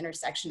recognizing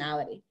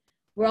intersectionality.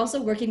 We're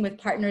also working with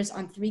partners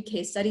on 3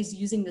 case studies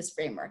using this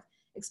framework,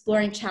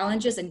 exploring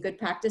challenges and good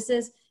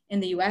practices in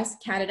the US,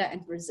 Canada,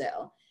 and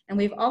Brazil. And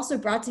we've also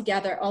brought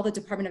together all the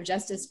Department of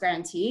Justice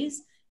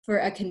grantees for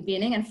a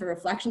convening and for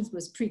reflections. It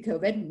was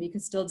pre-COVID, and we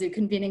can still do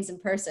convenings in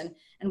person,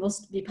 and we'll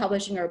be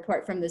publishing a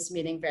report from this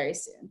meeting very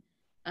soon.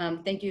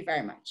 Thank you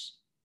very much.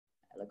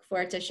 I look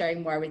forward to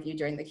sharing more with you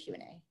during the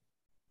Q&A.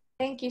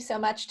 Thank you so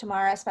much,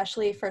 Tamara,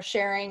 especially for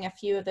sharing a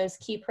few of those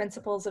key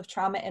principles of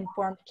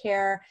trauma-informed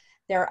care.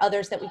 There are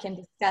others that we can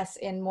discuss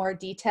in more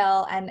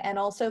detail, and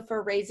also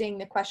for raising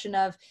the question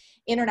of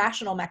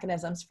international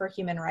mechanisms for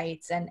human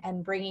rights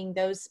and bringing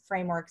those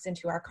frameworks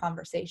into our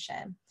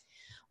conversation.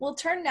 We'll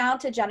turn now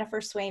to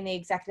Jennifer Swain, the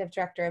Executive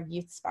Director of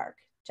Youth Spark.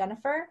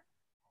 Jennifer?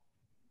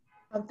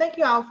 Thank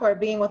you all for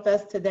being with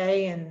us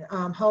today and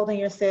holding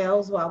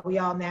yourselves while we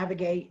all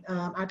navigate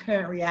our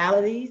current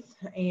realities.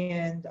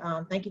 And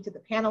thank you to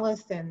the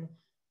panelists and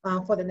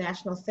for the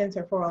National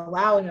Center for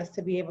allowing us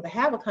to be able to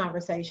have a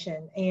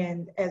conversation.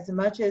 And as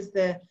much as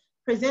the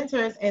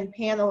presenters and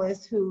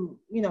panelists who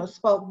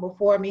spoke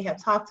before me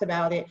have talked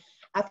about it,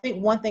 I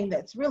think one thing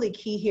that's really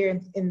key here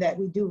in that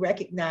we do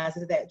recognize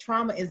is that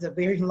trauma is a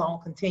very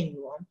long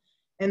continuum.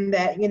 And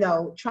that,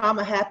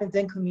 trauma happens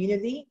in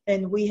community,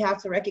 and we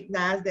have to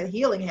recognize that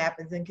healing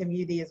happens in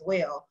community as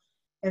well.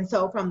 And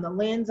so from the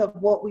lens of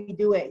what we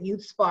do at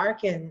Youth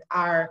Spark and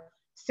our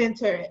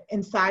center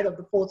inside of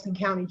the Fulton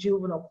County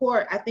Juvenile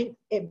Court, I think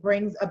it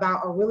brings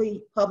about a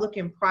really public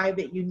and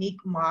private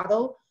unique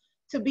model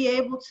to be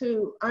able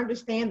to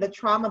understand the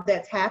trauma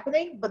that's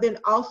happening, but then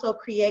also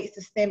create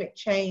systemic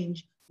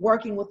change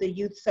working with the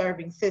youth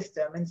serving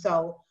system. And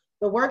so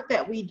the work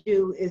that we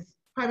do is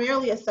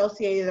primarily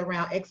associated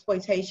around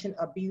exploitation,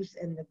 abuse,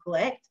 and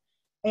neglect.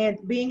 And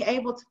being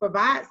able to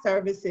provide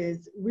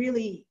services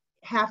really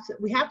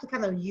we have to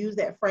kind of use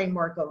that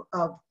framework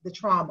of the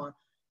trauma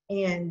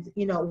and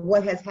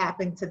what has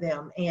happened to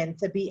them, and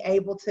to be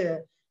able to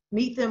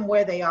meet them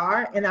where they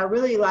are. And I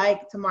really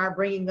like Tamara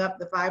bringing up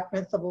the 5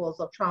 principles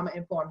of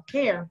trauma-informed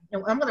care.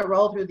 And I'm going to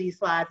roll through these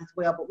slides as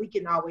well, but we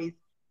can always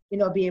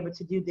be able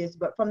to do this.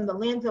 But from the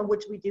lens in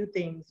which we do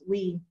things,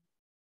 we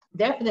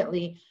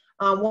definitely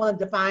want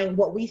to define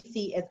what we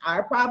see as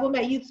our problem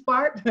at Youth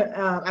Spark.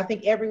 I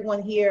think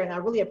everyone here, and I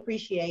really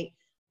appreciate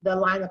the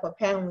lineup of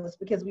panelists,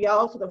 because we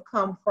all sort of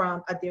come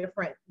from a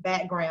different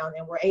background,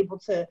 and we're able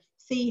to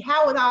see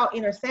how it all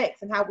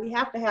intersects and how we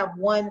have to have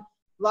one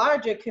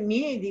larger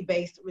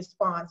community-based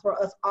response for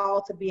us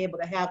all to be able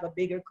to have a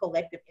bigger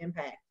collective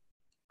impact.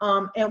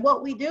 And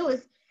what we do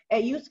is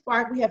at Youth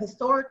Spark, we have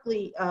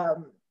historically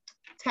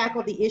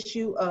tackled the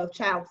issue of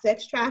child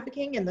sex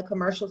trafficking and the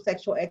commercial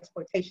sexual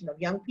exploitation of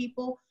young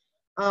people.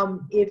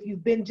 If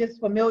you've been just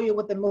familiar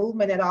with the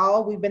movement at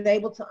all, we've been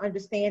able to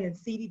understand and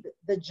see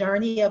the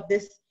journey of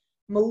this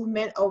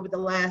movement over the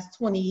last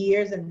 20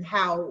 years, and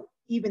how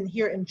even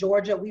here in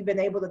Georgia, we've been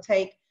able to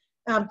take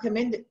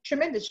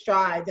tremendous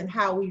strides in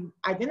how we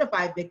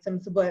identify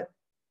victims, but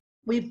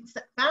we've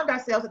found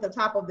ourselves at the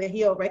top of the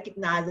hill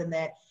recognizing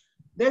that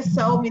there's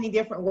so many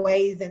different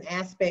ways and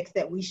aspects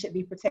that we should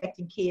be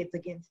protecting kids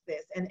against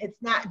this. And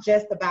it's not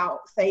just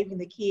about saving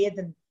the kids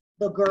and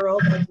the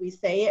girls, as we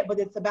say it, but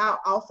it's about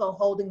also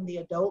holding the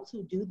adults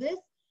who do this.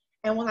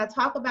 And when I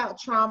talk about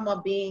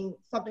trauma being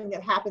something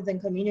that happens in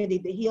community,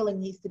 the healing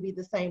needs to be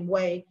the same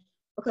way,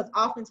 because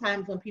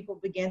oftentimes when people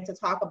begin to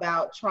talk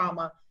about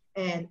trauma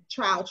and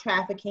child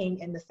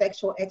trafficking and the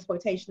sexual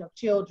exploitation of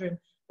children,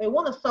 they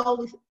want to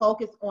solely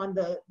focus on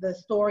the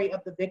story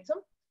of the victim.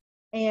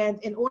 And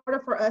in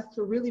order for us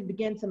to really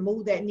begin to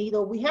move that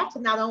needle, we have to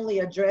not only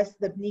address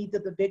the needs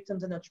of the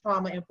victims in a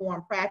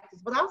trauma-informed practice,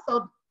 but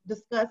also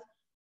discuss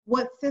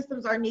what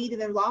systems are needed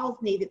and laws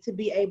needed to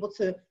be able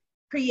to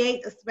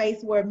create a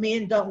space where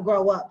men don't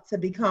grow up to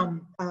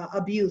become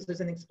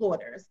abusers and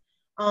exploiters.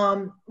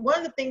 One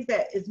of the things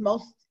that is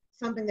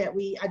something that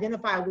we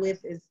identify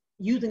with is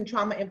using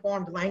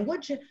trauma-informed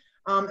language.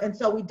 And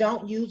so we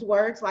don't use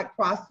words like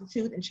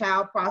prostitute and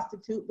child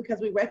prostitute, because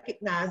we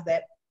recognize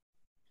that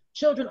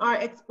children are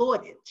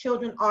exploited.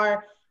 Children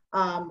are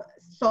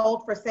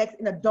sold for sex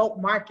in adult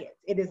markets.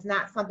 It is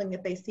not something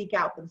that they seek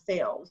out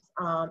themselves.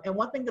 And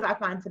one thing that I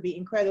find to be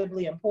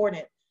incredibly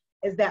important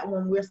is that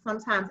when we're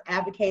sometimes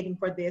advocating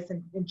for this,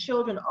 and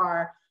children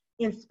are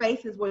in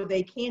spaces where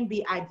they can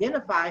be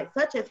identified,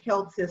 such as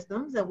health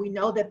systems, and we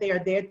know that they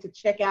are there to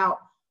check out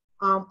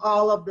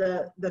all of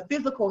the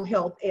physical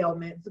health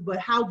ailments, but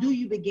how do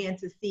you begin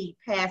to see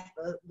past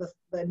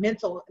the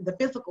mental, the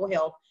physical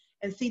health,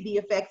 and see the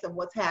effects of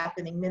what's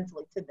happening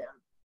mentally to them?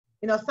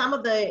 You know, some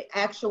of the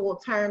actual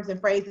terms and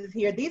phrases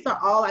here, these are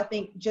all, I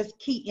think, just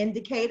key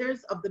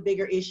indicators of the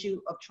bigger issue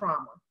of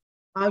trauma.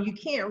 You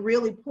can't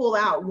really pull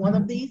out one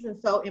of these. And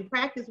so in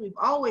practice, we've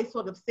always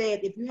sort of said,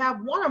 if you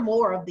have one or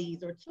more of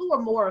these, or two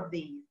or more of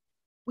these,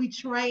 we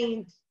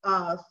trained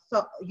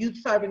youth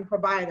serving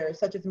providers,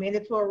 such as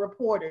mandatory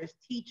reporters,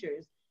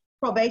 teachers,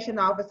 probation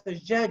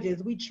officers,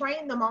 judges. We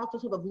train them all to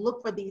sort of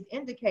look for these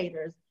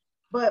indicators.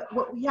 But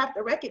what we have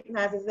to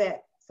recognize is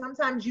that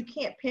sometimes you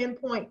can't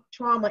pinpoint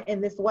trauma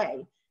in this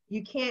way.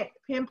 You can't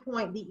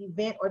pinpoint the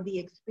event or the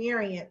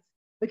experience,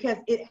 because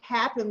it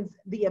happens,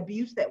 the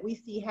abuse that we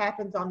see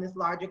happens on this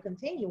larger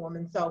continuum.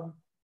 And so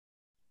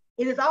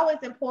it is always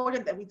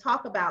important that we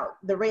talk about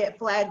the red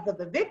flags of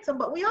the victim,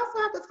 but we also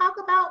have to talk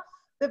about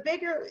the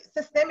bigger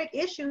systemic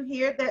issue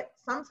here, that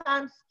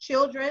sometimes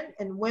children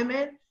and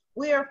women,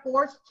 we are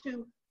forced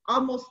to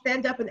almost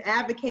stand up and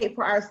advocate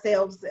for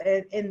ourselves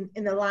in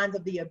the lines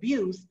of the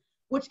abuse,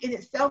 which in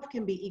itself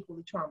can be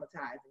equally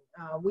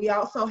traumatizing. We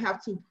also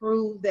have to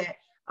prove that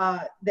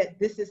that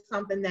this is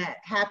something that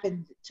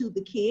happened to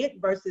the kid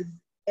versus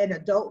an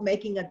adult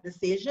making a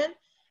decision.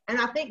 And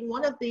I think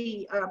one of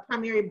the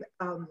primary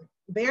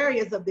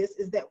barriers of this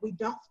is that we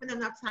don't spend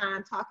enough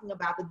time talking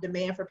about the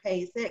demand for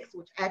paid sex,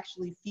 which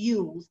actually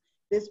fuels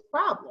this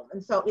problem.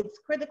 And so it's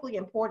critically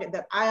important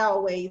that I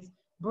always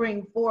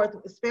bring forth,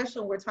 especially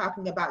when we're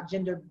talking about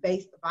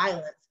gender-based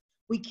violence,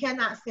 we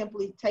cannot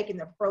simply take an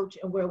approach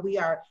and where we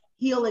are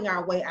healing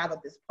our way out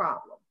of this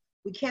problem.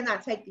 We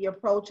cannot take the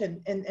approach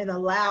and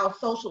allow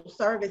social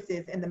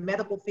services in the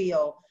medical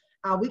field.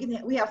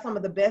 We have some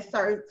of the best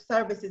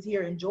services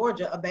here in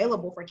Georgia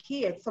available for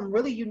kids, some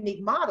really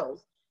unique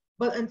models.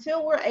 But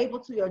until we're able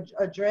to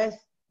address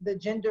the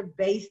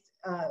gender-based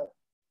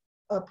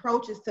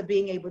approaches to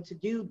being able to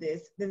do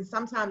this, then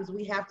sometimes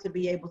we have to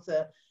be able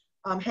to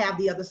have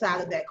the other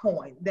side of that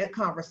coin, that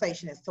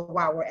conversation as to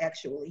why we're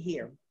actually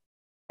here.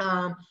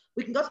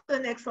 We can go to the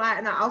next slide.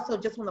 And I also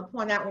just want to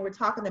point out, when we're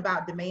talking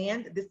about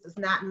demand, this does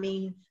not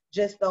mean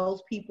just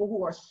those people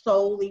who are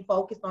solely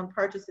focused on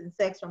purchasing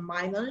sex from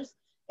minors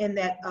in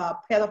that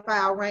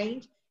pedophile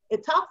range.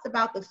 It talks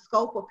about the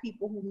scope of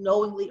people who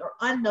knowingly or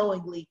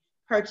unknowingly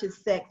purchase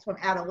sex from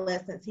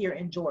adolescents here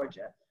in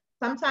Georgia.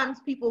 Sometimes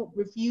people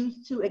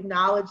refuse to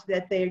acknowledge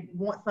that they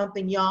want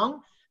something young.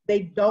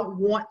 They don't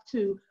want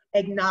to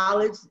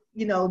acknowledge,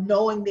 you know,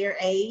 knowing their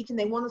age, and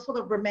they want to sort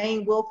of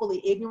remain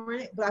willfully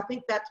ignorant. But I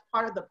think that's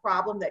part of the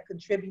problem that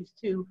contributes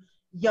to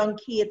young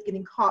kids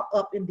getting caught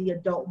up in the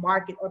adult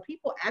market, or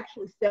people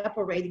actually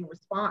separating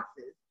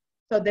responses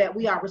so that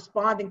we are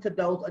responding to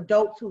those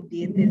adults who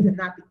did this and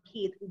not the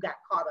kids who got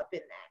caught up in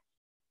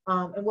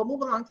that. And we'll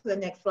move along to the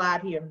next slide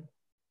here.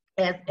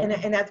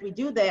 And as we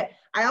do that,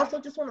 I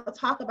also just want to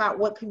talk about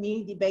what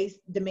community-based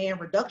demand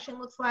reduction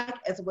looks like,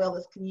 as well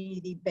as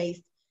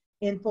community-based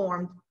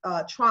informed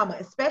trauma,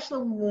 especially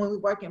when we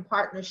work in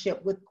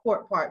partnership with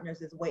court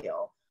partners as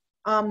well.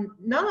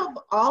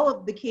 All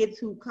of the kids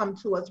who come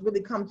to us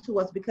really come to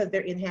us because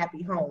they're in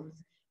happy homes.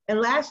 And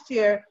last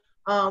year,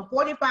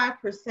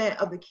 45%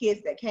 of the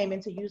kids that came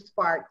into Youth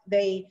Spark,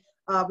 they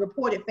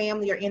reported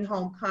family or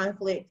in-home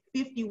conflict.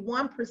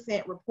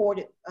 51%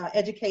 reported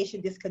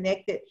education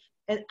disconnected.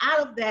 And out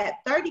of that,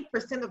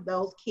 30% of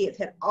those kids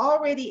had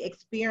already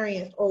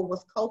experienced or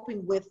was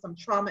coping with some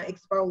trauma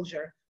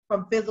exposure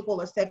from physical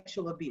or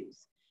sexual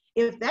abuse.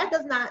 If that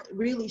does not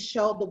really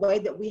show the way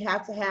that we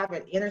have to have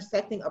an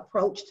intersecting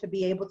approach to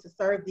be able to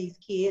serve these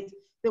kids,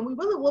 then we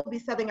really will be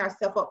setting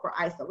ourselves up for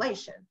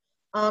isolation.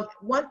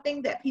 One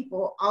thing that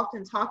people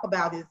often talk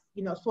about is,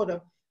 you know, sort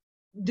of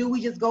do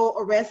we just go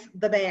arrest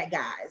the bad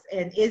guys?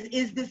 And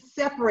is this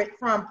separate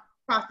from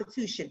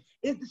prostitution?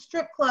 Is the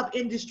strip club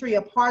industry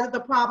a part of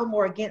the problem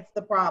or against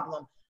the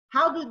problem?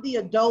 How do the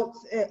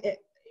adults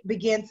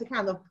begin to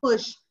kind of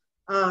push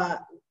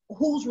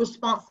whose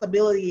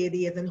responsibility it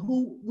is and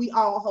who we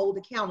all hold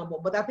accountable?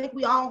 But I think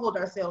we all hold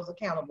ourselves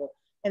accountable.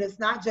 And it's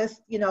not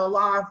just, you know,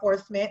 law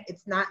enforcement.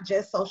 It's not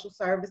just social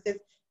services.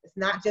 It's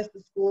not just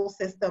the school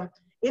system.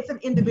 It's an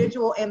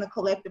individual and a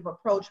collective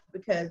approach,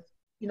 because,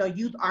 you know,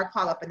 youth are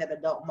caught up in that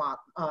adult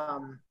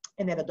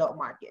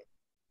market.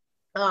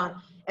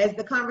 As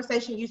the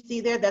conversation you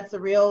see there, that's a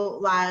real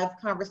live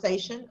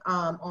conversation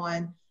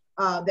on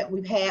that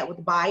we've had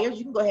with buyers.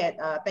 You can go ahead.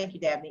 Thank you,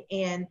 Dabney.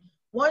 And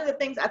one of the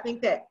things I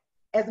think that,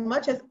 as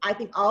much as I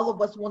think all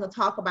of us want to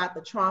talk about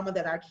the trauma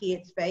that our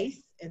kids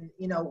face and,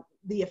 you know,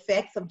 the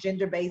effects of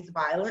gender-based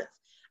violence,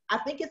 I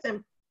think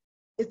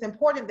it's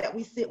important that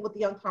we sit with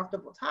the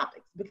uncomfortable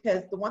topics,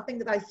 because the one thing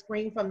that I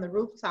scream from the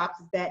rooftops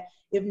is that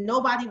if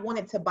nobody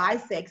wanted to buy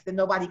sex, then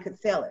nobody could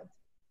sell it.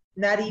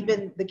 Not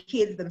even the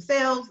kids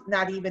themselves,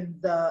 not even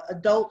the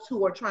adults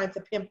who are trying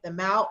to pimp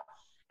them out.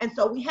 And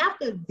so we have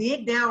to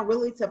dig down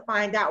really to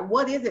find out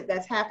what is it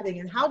that's happening,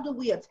 and how do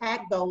we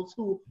attack those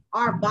who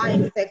are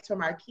buying sex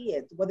from our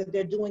kids, whether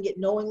they're doing it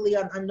knowingly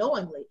or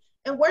unknowingly.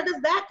 And where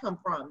does that come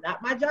from?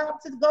 Not my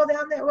job to go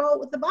down that road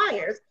with the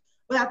buyers,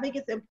 but I think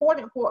it's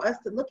important for us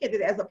to look at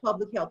it as a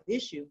public health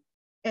issue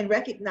and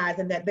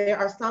recognizing that there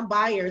are some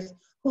buyers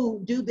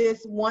who do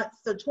this once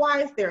or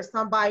twice. There are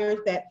some buyers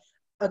that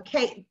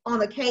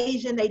on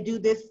occasion they do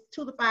this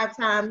 2 to 5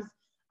 times.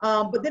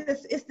 But then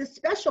it's this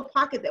special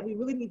pocket that we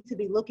really need to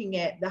be looking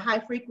at, the high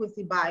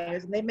frequency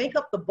buyers, and they make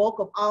up the bulk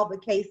of all the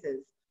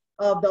cases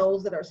of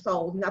those that are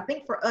sold. And I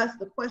think for us,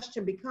 the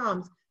question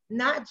becomes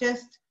not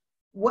just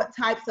what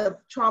types of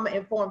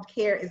trauma-informed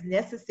care is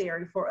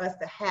necessary for us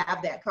to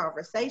have that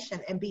conversation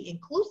and be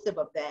inclusive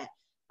of that,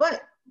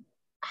 but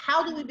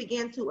how do we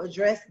begin to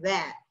address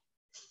that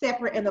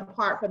separate and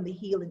apart from the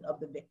healing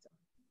of the victim?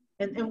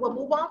 And we'll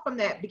move on from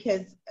that,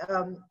 because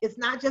it's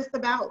not just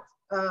about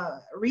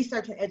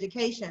research and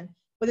education,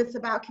 but it's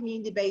about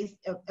community-based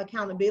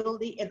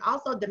accountability, and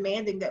also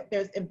demanding that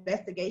there's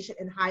investigation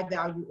and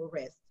high-value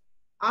arrest.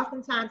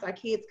 Oftentimes our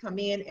kids come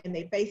in and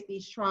they face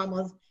these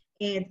traumas,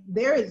 and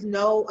there is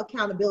no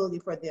accountability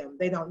for them.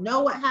 They don't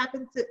know what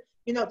happened to,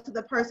 you know, to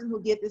the person who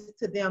did this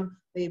to them.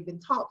 They've been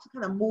taught to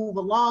kind of move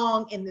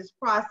along in this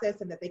process,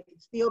 and that they can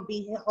still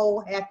be whole,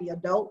 happy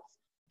adults,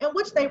 and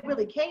which they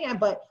really can.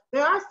 But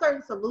there are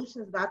certain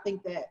solutions that I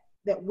think that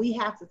we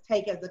have to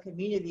take as a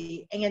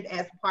community and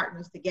as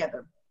partners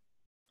together.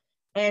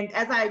 And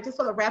as I just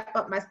sort of wrap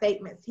up my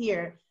statements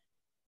here,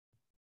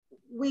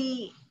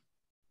 we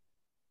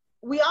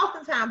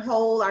oftentimes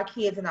hold our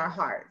kids in our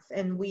hearts,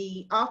 and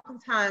we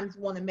oftentimes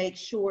want to make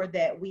sure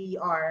that we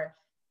are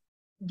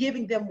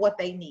giving them what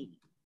they need.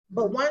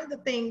 But one of the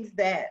things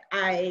that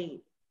I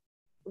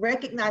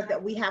recognize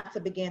that we have to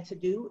begin to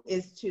do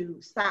is to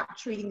stop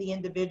treating the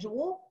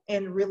individual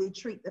and really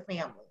treat the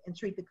family and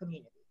treat the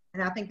community.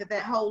 And I think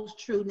that holds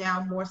true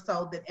now more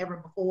so than ever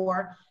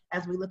before,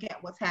 as we look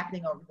at what's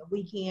happening over the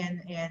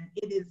weekend. And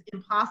it is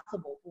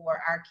impossible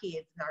for our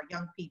kids and our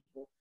young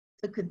people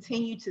to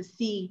continue to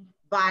see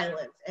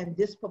violence and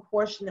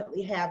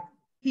disproportionately have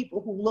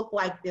people who look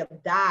like them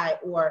die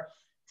or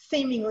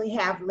seemingly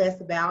have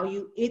less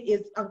value. It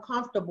is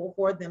uncomfortable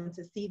for them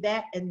to see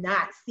that and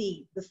not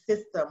see the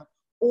system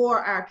or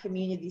our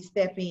community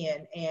step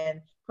in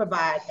and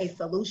provide a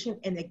solution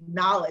and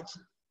acknowledge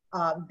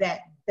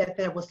that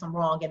there was some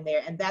wrong in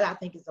there. And that, I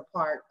think, is a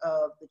part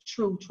of the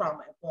true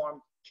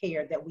trauma-informed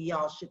care that we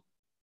all should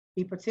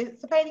be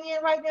participating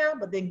in right now,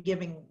 but then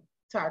giving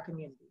to our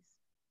communities.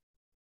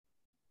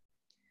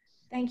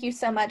 Thank you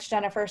so much,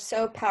 Jennifer.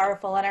 So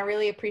powerful. And I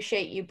really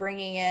appreciate you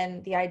bringing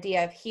in the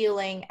idea of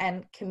healing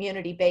and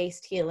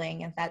community-based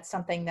healing. And that's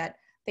something that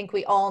I think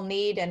we all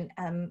need.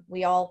 And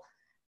we all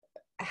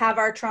have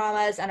our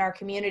traumas and our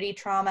community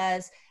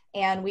traumas,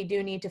 and we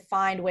do need to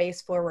find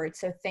ways forward.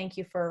 So thank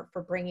you for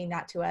bringing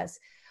that to us.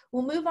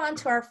 We'll move on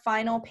to our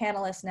final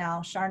panelist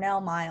now, Charnel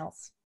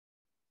Miles.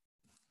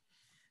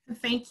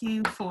 Thank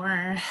you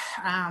for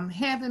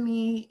having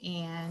me,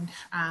 and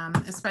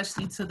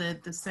especially to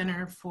the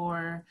Center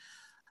for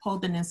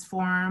holding this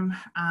forum.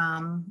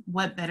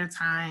 What better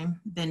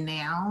time than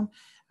now,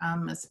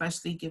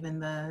 especially given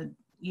the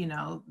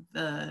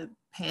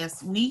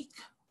past week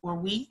or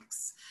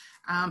weeks,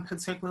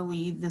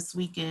 particularly this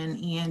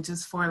weekend, and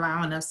just for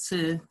allowing us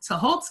to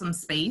hold some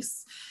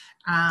space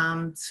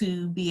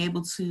to be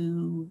able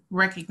to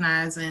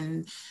recognize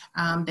and,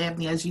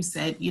 Dabney, as you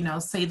said,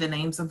 say the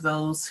names of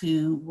those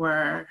who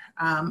were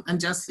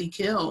unjustly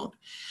killed.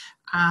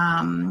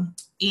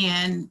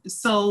 And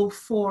so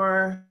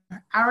for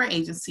our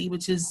agency,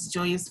 which is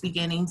Joyous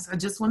Beginnings, I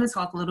just want to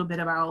talk a little bit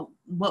about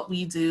what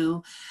we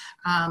do,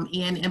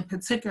 and in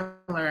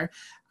particular,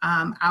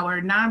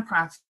 our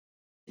nonprofit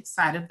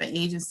side of the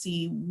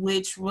agency,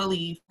 which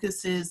really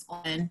focuses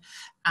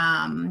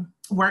on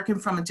working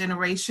from a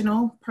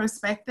generational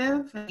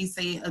perspective. We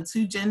say a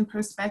 2-gen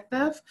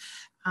perspective,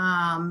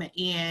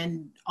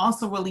 and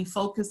also really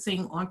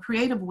focusing on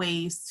creative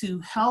ways to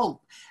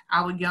help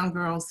our young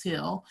girls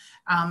heal,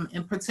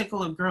 in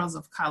particular girls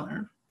of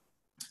color.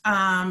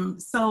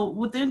 So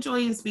within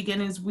Joyous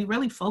Beginnings, we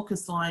really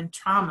focus on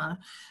trauma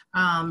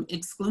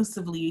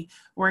exclusively,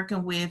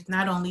 working with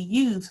not only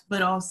youth,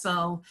 but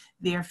also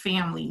their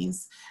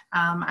families.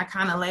 I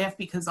kind of laugh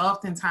because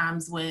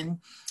oftentimes when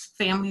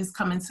families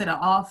come into the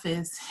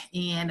office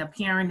and a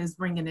parent is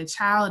bringing a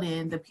child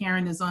in, the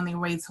parent is on their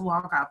way to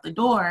walk out the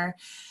door,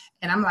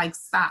 and I'm like,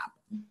 stop.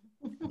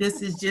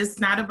 This is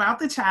just not about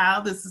the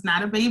child. This is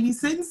not a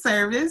babysitting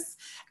service.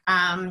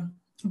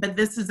 But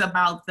this is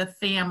about the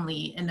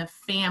family, and the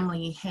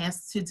family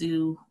has to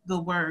do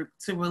the work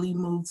to really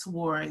move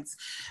towards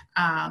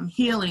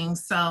healing.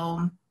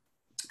 So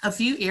a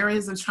few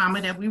areas of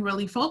trauma that we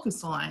really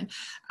focus on: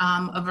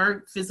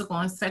 avert physical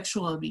and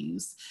sexual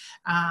abuse,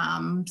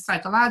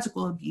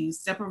 psychological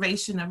abuse,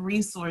 deprivation of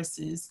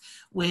resources,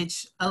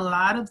 which a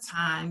lot of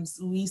times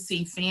we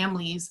see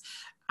families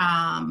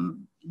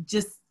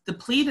just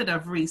depleted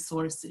of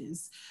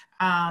resources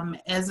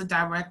as a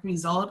direct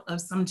result of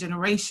some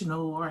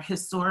generational or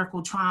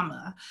historical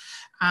trauma,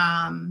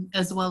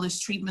 as well as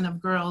treatment of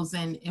girls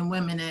and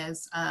women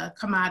as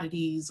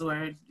commodities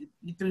or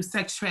through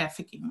sex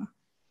trafficking.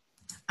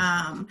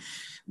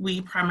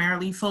 We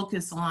primarily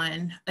focus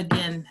on,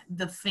 again,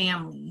 the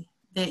family,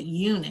 that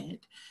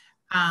unit.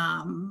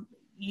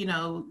 You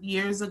know,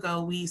 years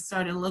ago, we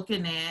started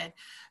looking at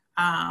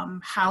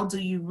how do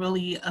you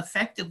really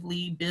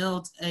effectively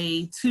build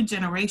a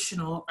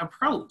two-generational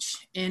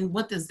approach, and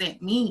what does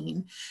that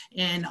mean?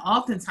 And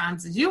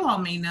oftentimes, as you all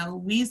may know,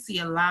 we see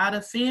a lot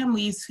of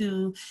families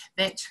who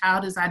that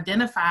child is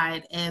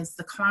identified as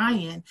the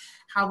client.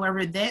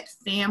 However, that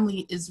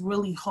family is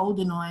really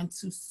holding on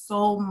to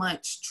so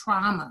much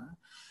trauma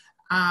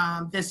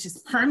that's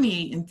just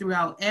permeating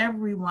throughout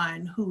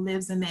everyone who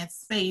lives in that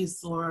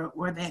space or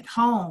that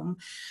home.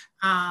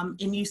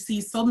 And you see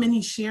so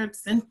many shared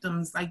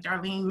symptoms, like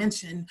Darlene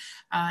mentioned,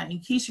 and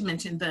Keisha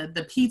mentioned,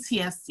 the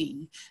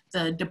PTSD,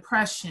 the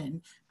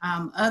depression,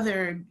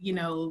 other,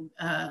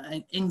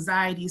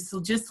 anxieties.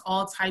 So just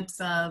all types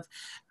of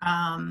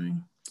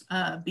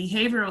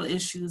behavioral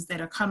issues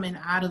that are coming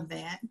out of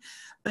that,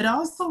 but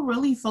also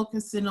really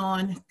focusing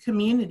on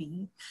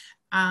community.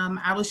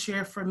 I will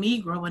share, for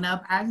me growing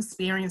up, I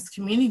experienced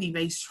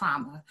community-based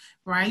trauma,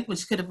 right?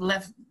 Which could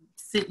have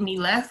sent me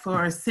left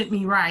or sent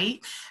me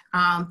right.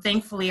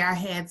 Thankfully, I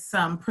had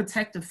some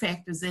protective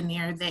factors in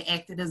there that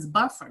acted as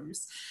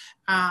buffers.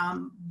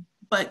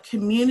 But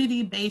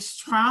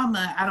community-based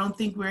trauma, I don't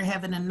think we're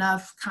having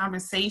enough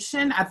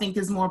conversation. I think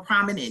is more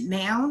prominent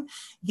now,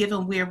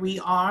 given where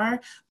we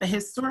are. But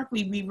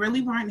historically, we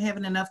really weren't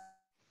having enough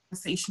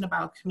conversation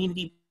about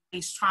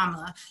community-based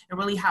trauma and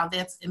really how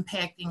that's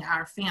impacting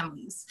our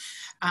families.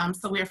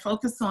 So we're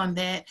focused on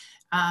that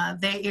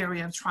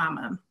area of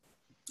trauma.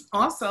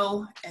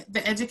 Also,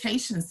 the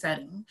education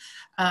setting.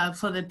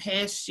 For the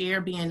past year,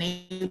 being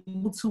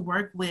able to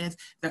work with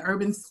the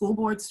urban school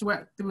boards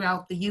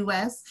throughout the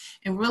U.S.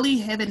 and really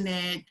having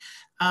that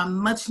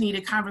much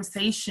needed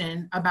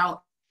conversation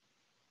about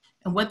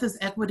and what does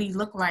equity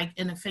look like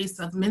in the face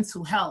of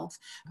mental health,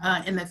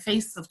 in the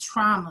face of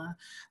trauma,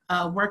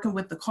 working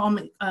with the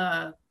climate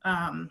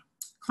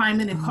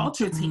and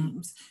culture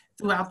teams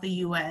throughout the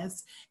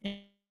U.S. and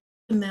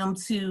them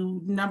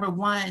to, number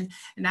one,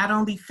 not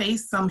only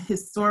face some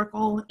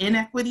historical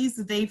inequities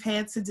that they've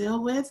had to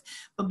deal with,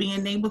 but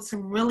being able to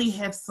really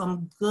have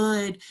some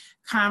good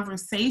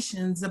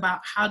conversations about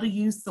how do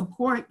you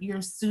support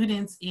your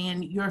students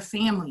and your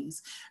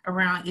families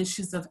around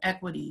issues of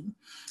equity.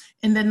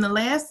 And then the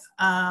last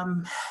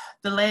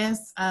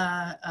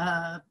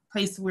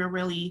place we're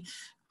really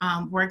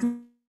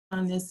working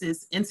on this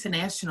is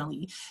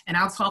internationally. And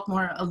I'll talk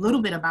a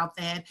little bit about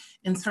that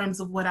in terms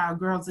of what our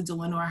girls are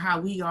doing or how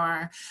we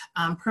are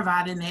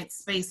providing that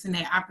space and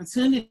that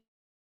opportunity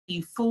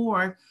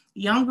for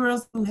young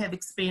girls who have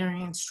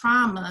experienced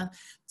trauma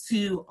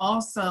to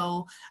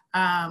also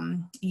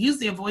use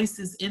their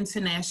voices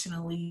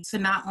internationally to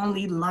not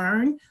only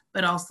learn,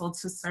 but also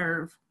to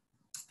serve.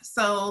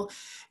 So,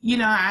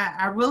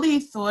 I really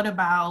thought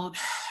about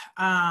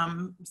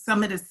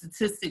some of the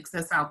statistics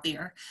that's out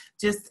there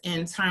just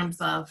in terms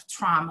of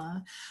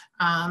trauma.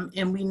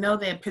 And we know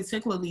that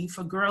particularly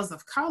for girls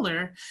of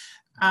color,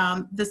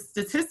 the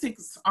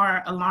statistics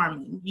are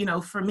alarming.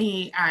 For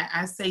me,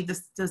 I say the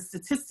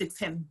statistics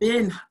have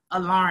been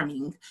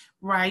alarming,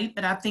 right?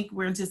 But I think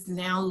we're just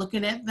now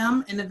looking at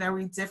them in a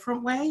very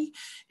different way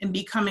and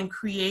becoming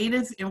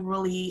creative and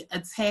really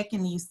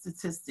attacking these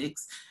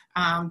statistics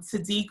to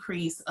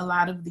decrease a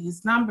lot of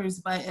these numbers.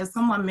 But as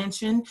someone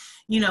mentioned,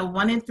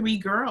 1 in 3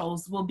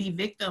 girls will be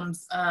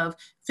victims of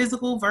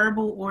physical,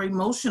 verbal, or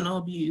emotional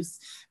abuse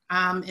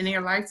in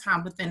their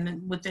lifetime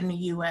within the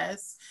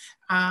U.S.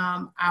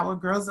 Our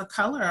girls of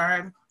color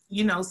are,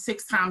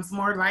 6 times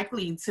more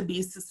likely to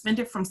be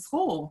suspended from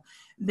school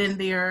than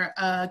their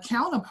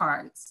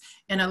counterparts.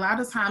 And a lot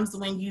of times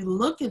when you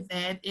look at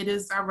that, it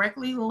is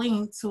directly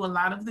linked to a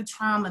lot of the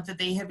trauma that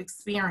they have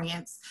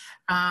experienced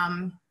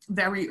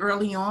very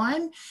early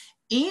on,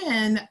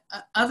 and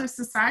other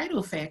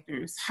societal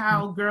factors,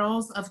 how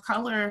girls of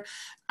color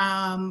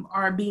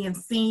are being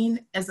seen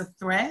as a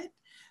threat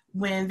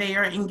when they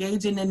are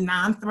engaging in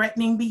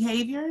non-threatening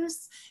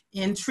behaviors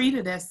and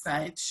treated as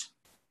such.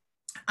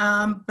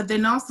 But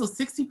then also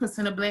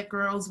 60% of Black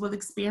girls will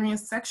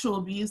experience sexual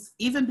abuse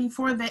even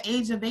before the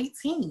age of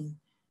 18.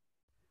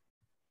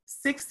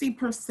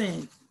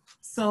 60%.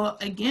 So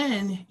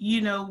again,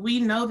 you know,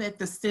 we know that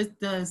the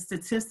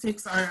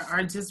statistics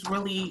are just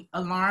really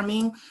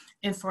alarming.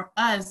 And for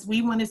us,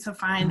 we wanted to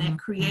find that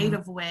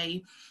creative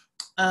way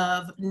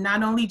of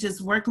not only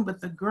just working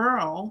with the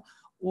girl,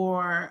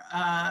 or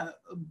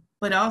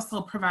but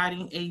also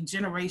providing a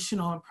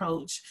generational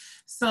approach.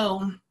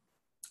 So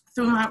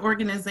through my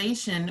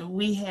organization,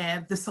 we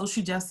have the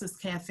Social Justice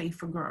Cafe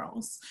for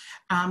Girls,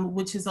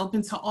 which is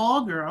open to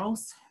all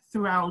girls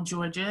throughout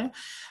Georgia.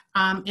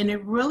 And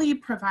it really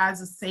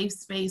provides a safe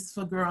space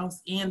for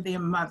girls and their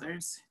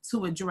mothers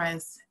to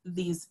address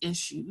these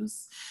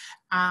issues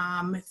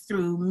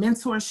through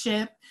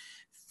mentorship,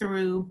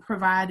 through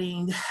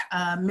providing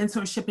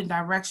mentorship and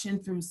direction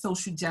through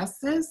social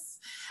justice,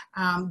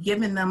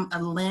 giving them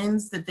a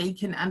lens that they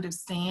can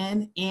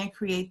understand and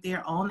create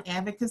their own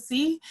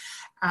advocacy,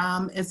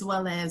 as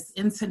well as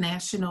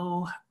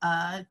international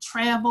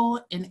travel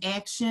and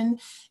action,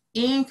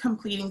 in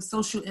completing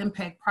social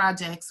impact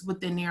projects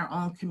within their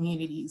own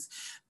communities.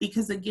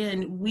 Because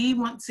again, we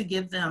want to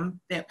give them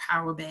that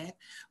power back.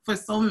 For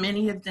so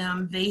many of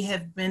them, they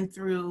have been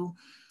through,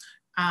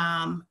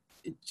 I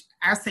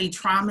say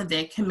trauma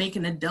that can make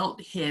an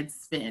adult head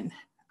spin.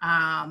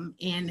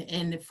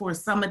 And for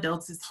some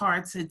adults, it's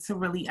hard to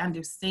really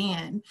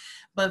understand.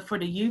 But for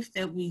the youth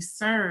that we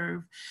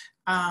serve,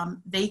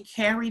 they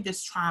carry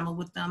this trauma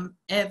with them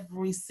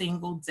every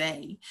single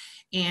day.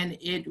 And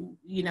it,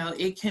 you know,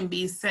 it can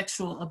be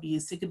sexual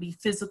abuse, it could be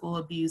physical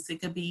abuse, it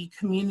could be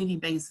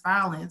community-based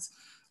violence,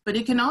 but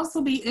it can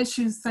also be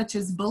issues such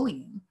as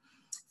bullying.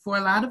 For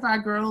a lot of our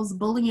girls,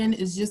 bullying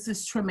is just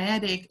as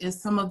traumatic as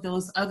some of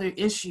those other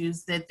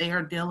issues that they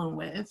are dealing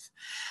with.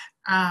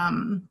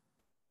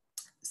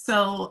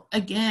 So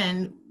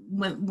again,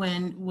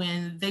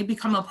 when they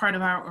become a part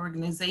of our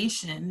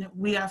organization,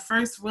 we are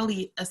first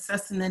really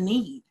assessing the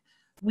need.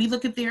 We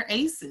look at their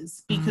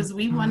ACEs because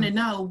we want to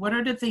know what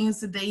are the things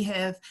that they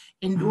have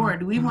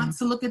endured. We want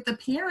to look at the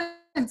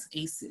parents'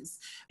 ACEs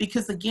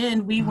because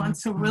again, we want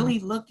to really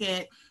look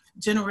at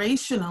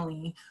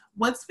generationally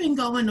what's been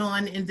going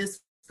on in this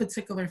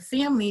particular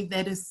family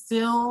that is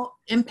still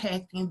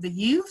impacting the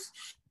youth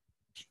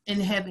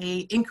and have a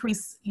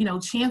increased, you know,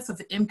 chance of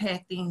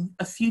impacting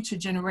a future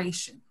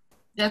generation.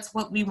 That's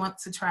what we want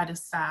to try to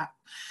stop.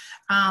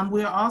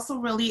 We're also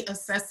really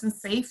assessing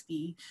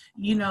safety.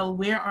 You know,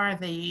 where are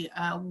they?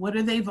 What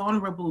are they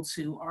vulnerable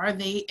to? Are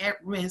they at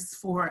risk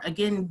for,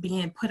 again,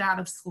 being put out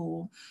of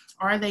school?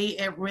 Are they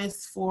at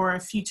risk for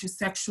future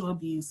sexual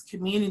abuse,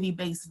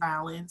 community-based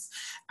violence?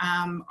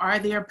 Are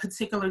there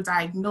particular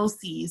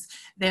diagnoses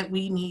that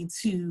we need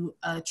to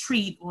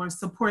treat or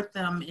support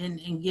them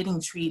in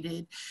getting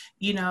treated?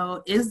 You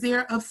know, is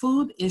there a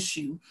food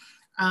issue?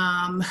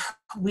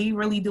 We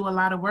really do a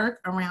lot of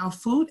work around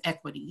food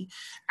equity.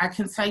 I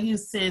can tell you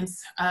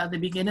since the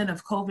beginning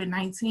of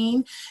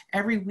COVID-19,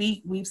 every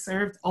week we've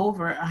served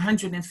over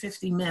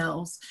 150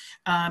 meals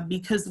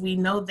because we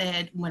know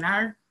that when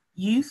our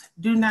youth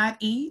do not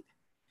eat,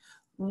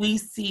 we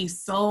see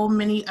so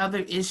many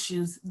other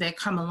issues that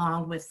come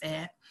along with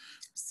that.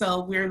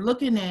 So we're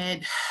looking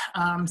at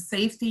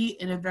safety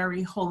in a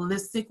very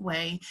holistic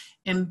way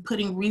and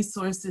putting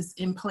resources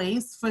in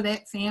place for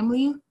that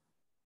family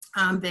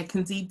that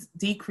can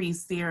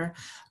decrease their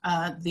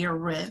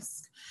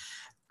risk.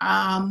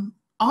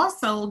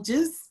 Also,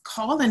 just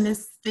calling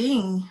this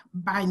thing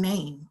by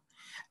name.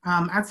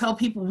 I tell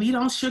people we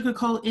don't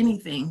sugarcoat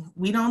anything.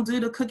 We don't do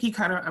the cookie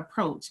cutter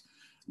approach.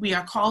 We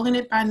are calling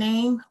it by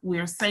name.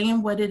 We're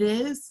saying what it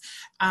is.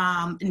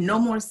 No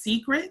more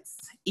secrets,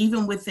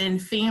 even within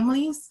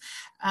families.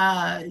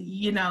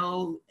 You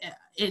know,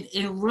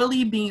 it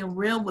really being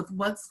real with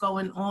what's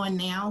going on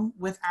now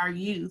with our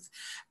youth.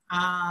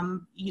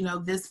 You know,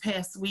 this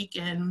past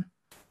weekend,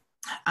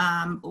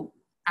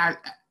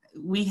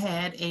 we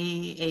had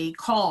a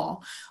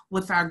call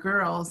with our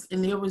girls,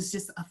 and there was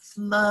just a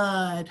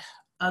flood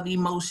of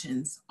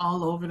emotions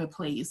all over the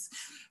place.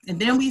 And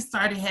then we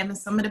started having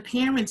some of the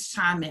parents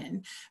chime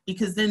in,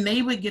 because then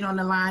they would get on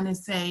the line and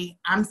say,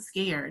 I'm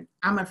scared,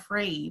 I'm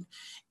afraid.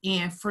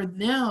 And for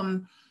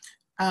them,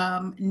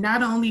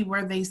 not only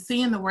were they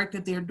seeing the work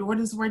that their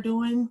daughters were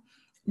doing,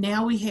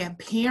 now we have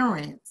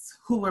parents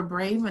who were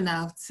brave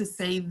enough to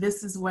say,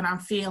 this is what I'm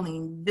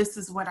feeling, this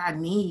is what I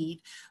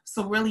need.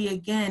 So really,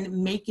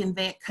 again, making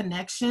that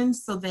connection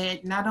so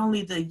that not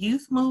only the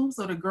youth moves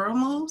or the girl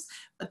moves,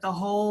 but the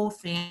whole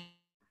family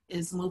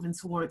is moving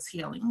towards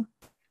healing.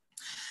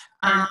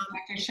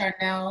 Dr.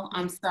 Charnel,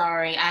 I'm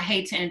sorry. I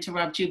hate to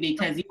interrupt you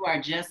because you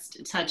are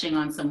just touching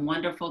on some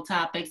wonderful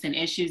topics and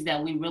issues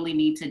that we really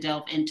need to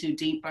delve into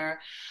deeper.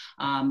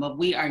 But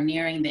we are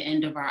nearing the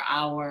end of our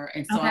hour.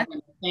 And so I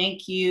want to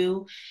thank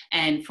you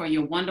and for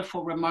your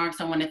wonderful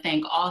remarks. I want to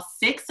thank all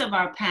 6 of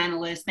our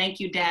panelists. Thank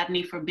you,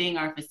 Dabney, for being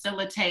our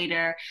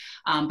facilitator.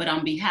 But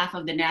on behalf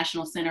of the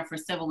National Center for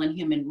Civil and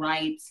Human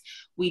Rights,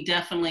 we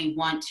definitely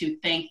want to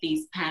thank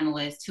these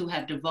panelists who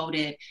have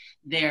devoted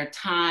their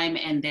time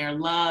and their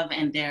love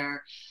and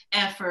their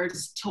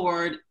efforts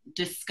toward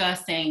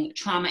discussing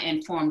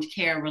trauma-informed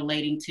care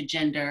relating to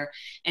gender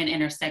and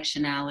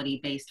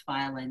intersectionality-based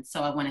violence.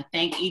 So I want to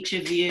thank each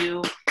of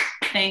you.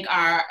 Thank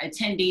our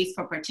attendees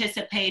for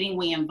participating.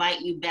 We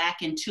invite you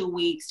back in 2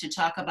 weeks to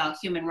talk about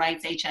human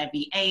rights,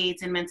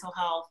 HIV/AIDS, and mental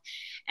health,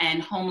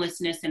 and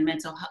homelessness and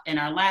mental health. And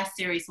our last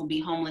series will be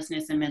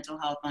homelessness and mental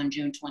health on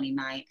June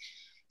 29th.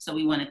 So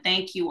we want to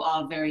thank you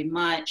all very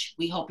much.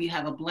 We hope you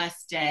have a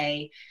blessed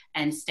day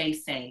and stay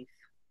safe.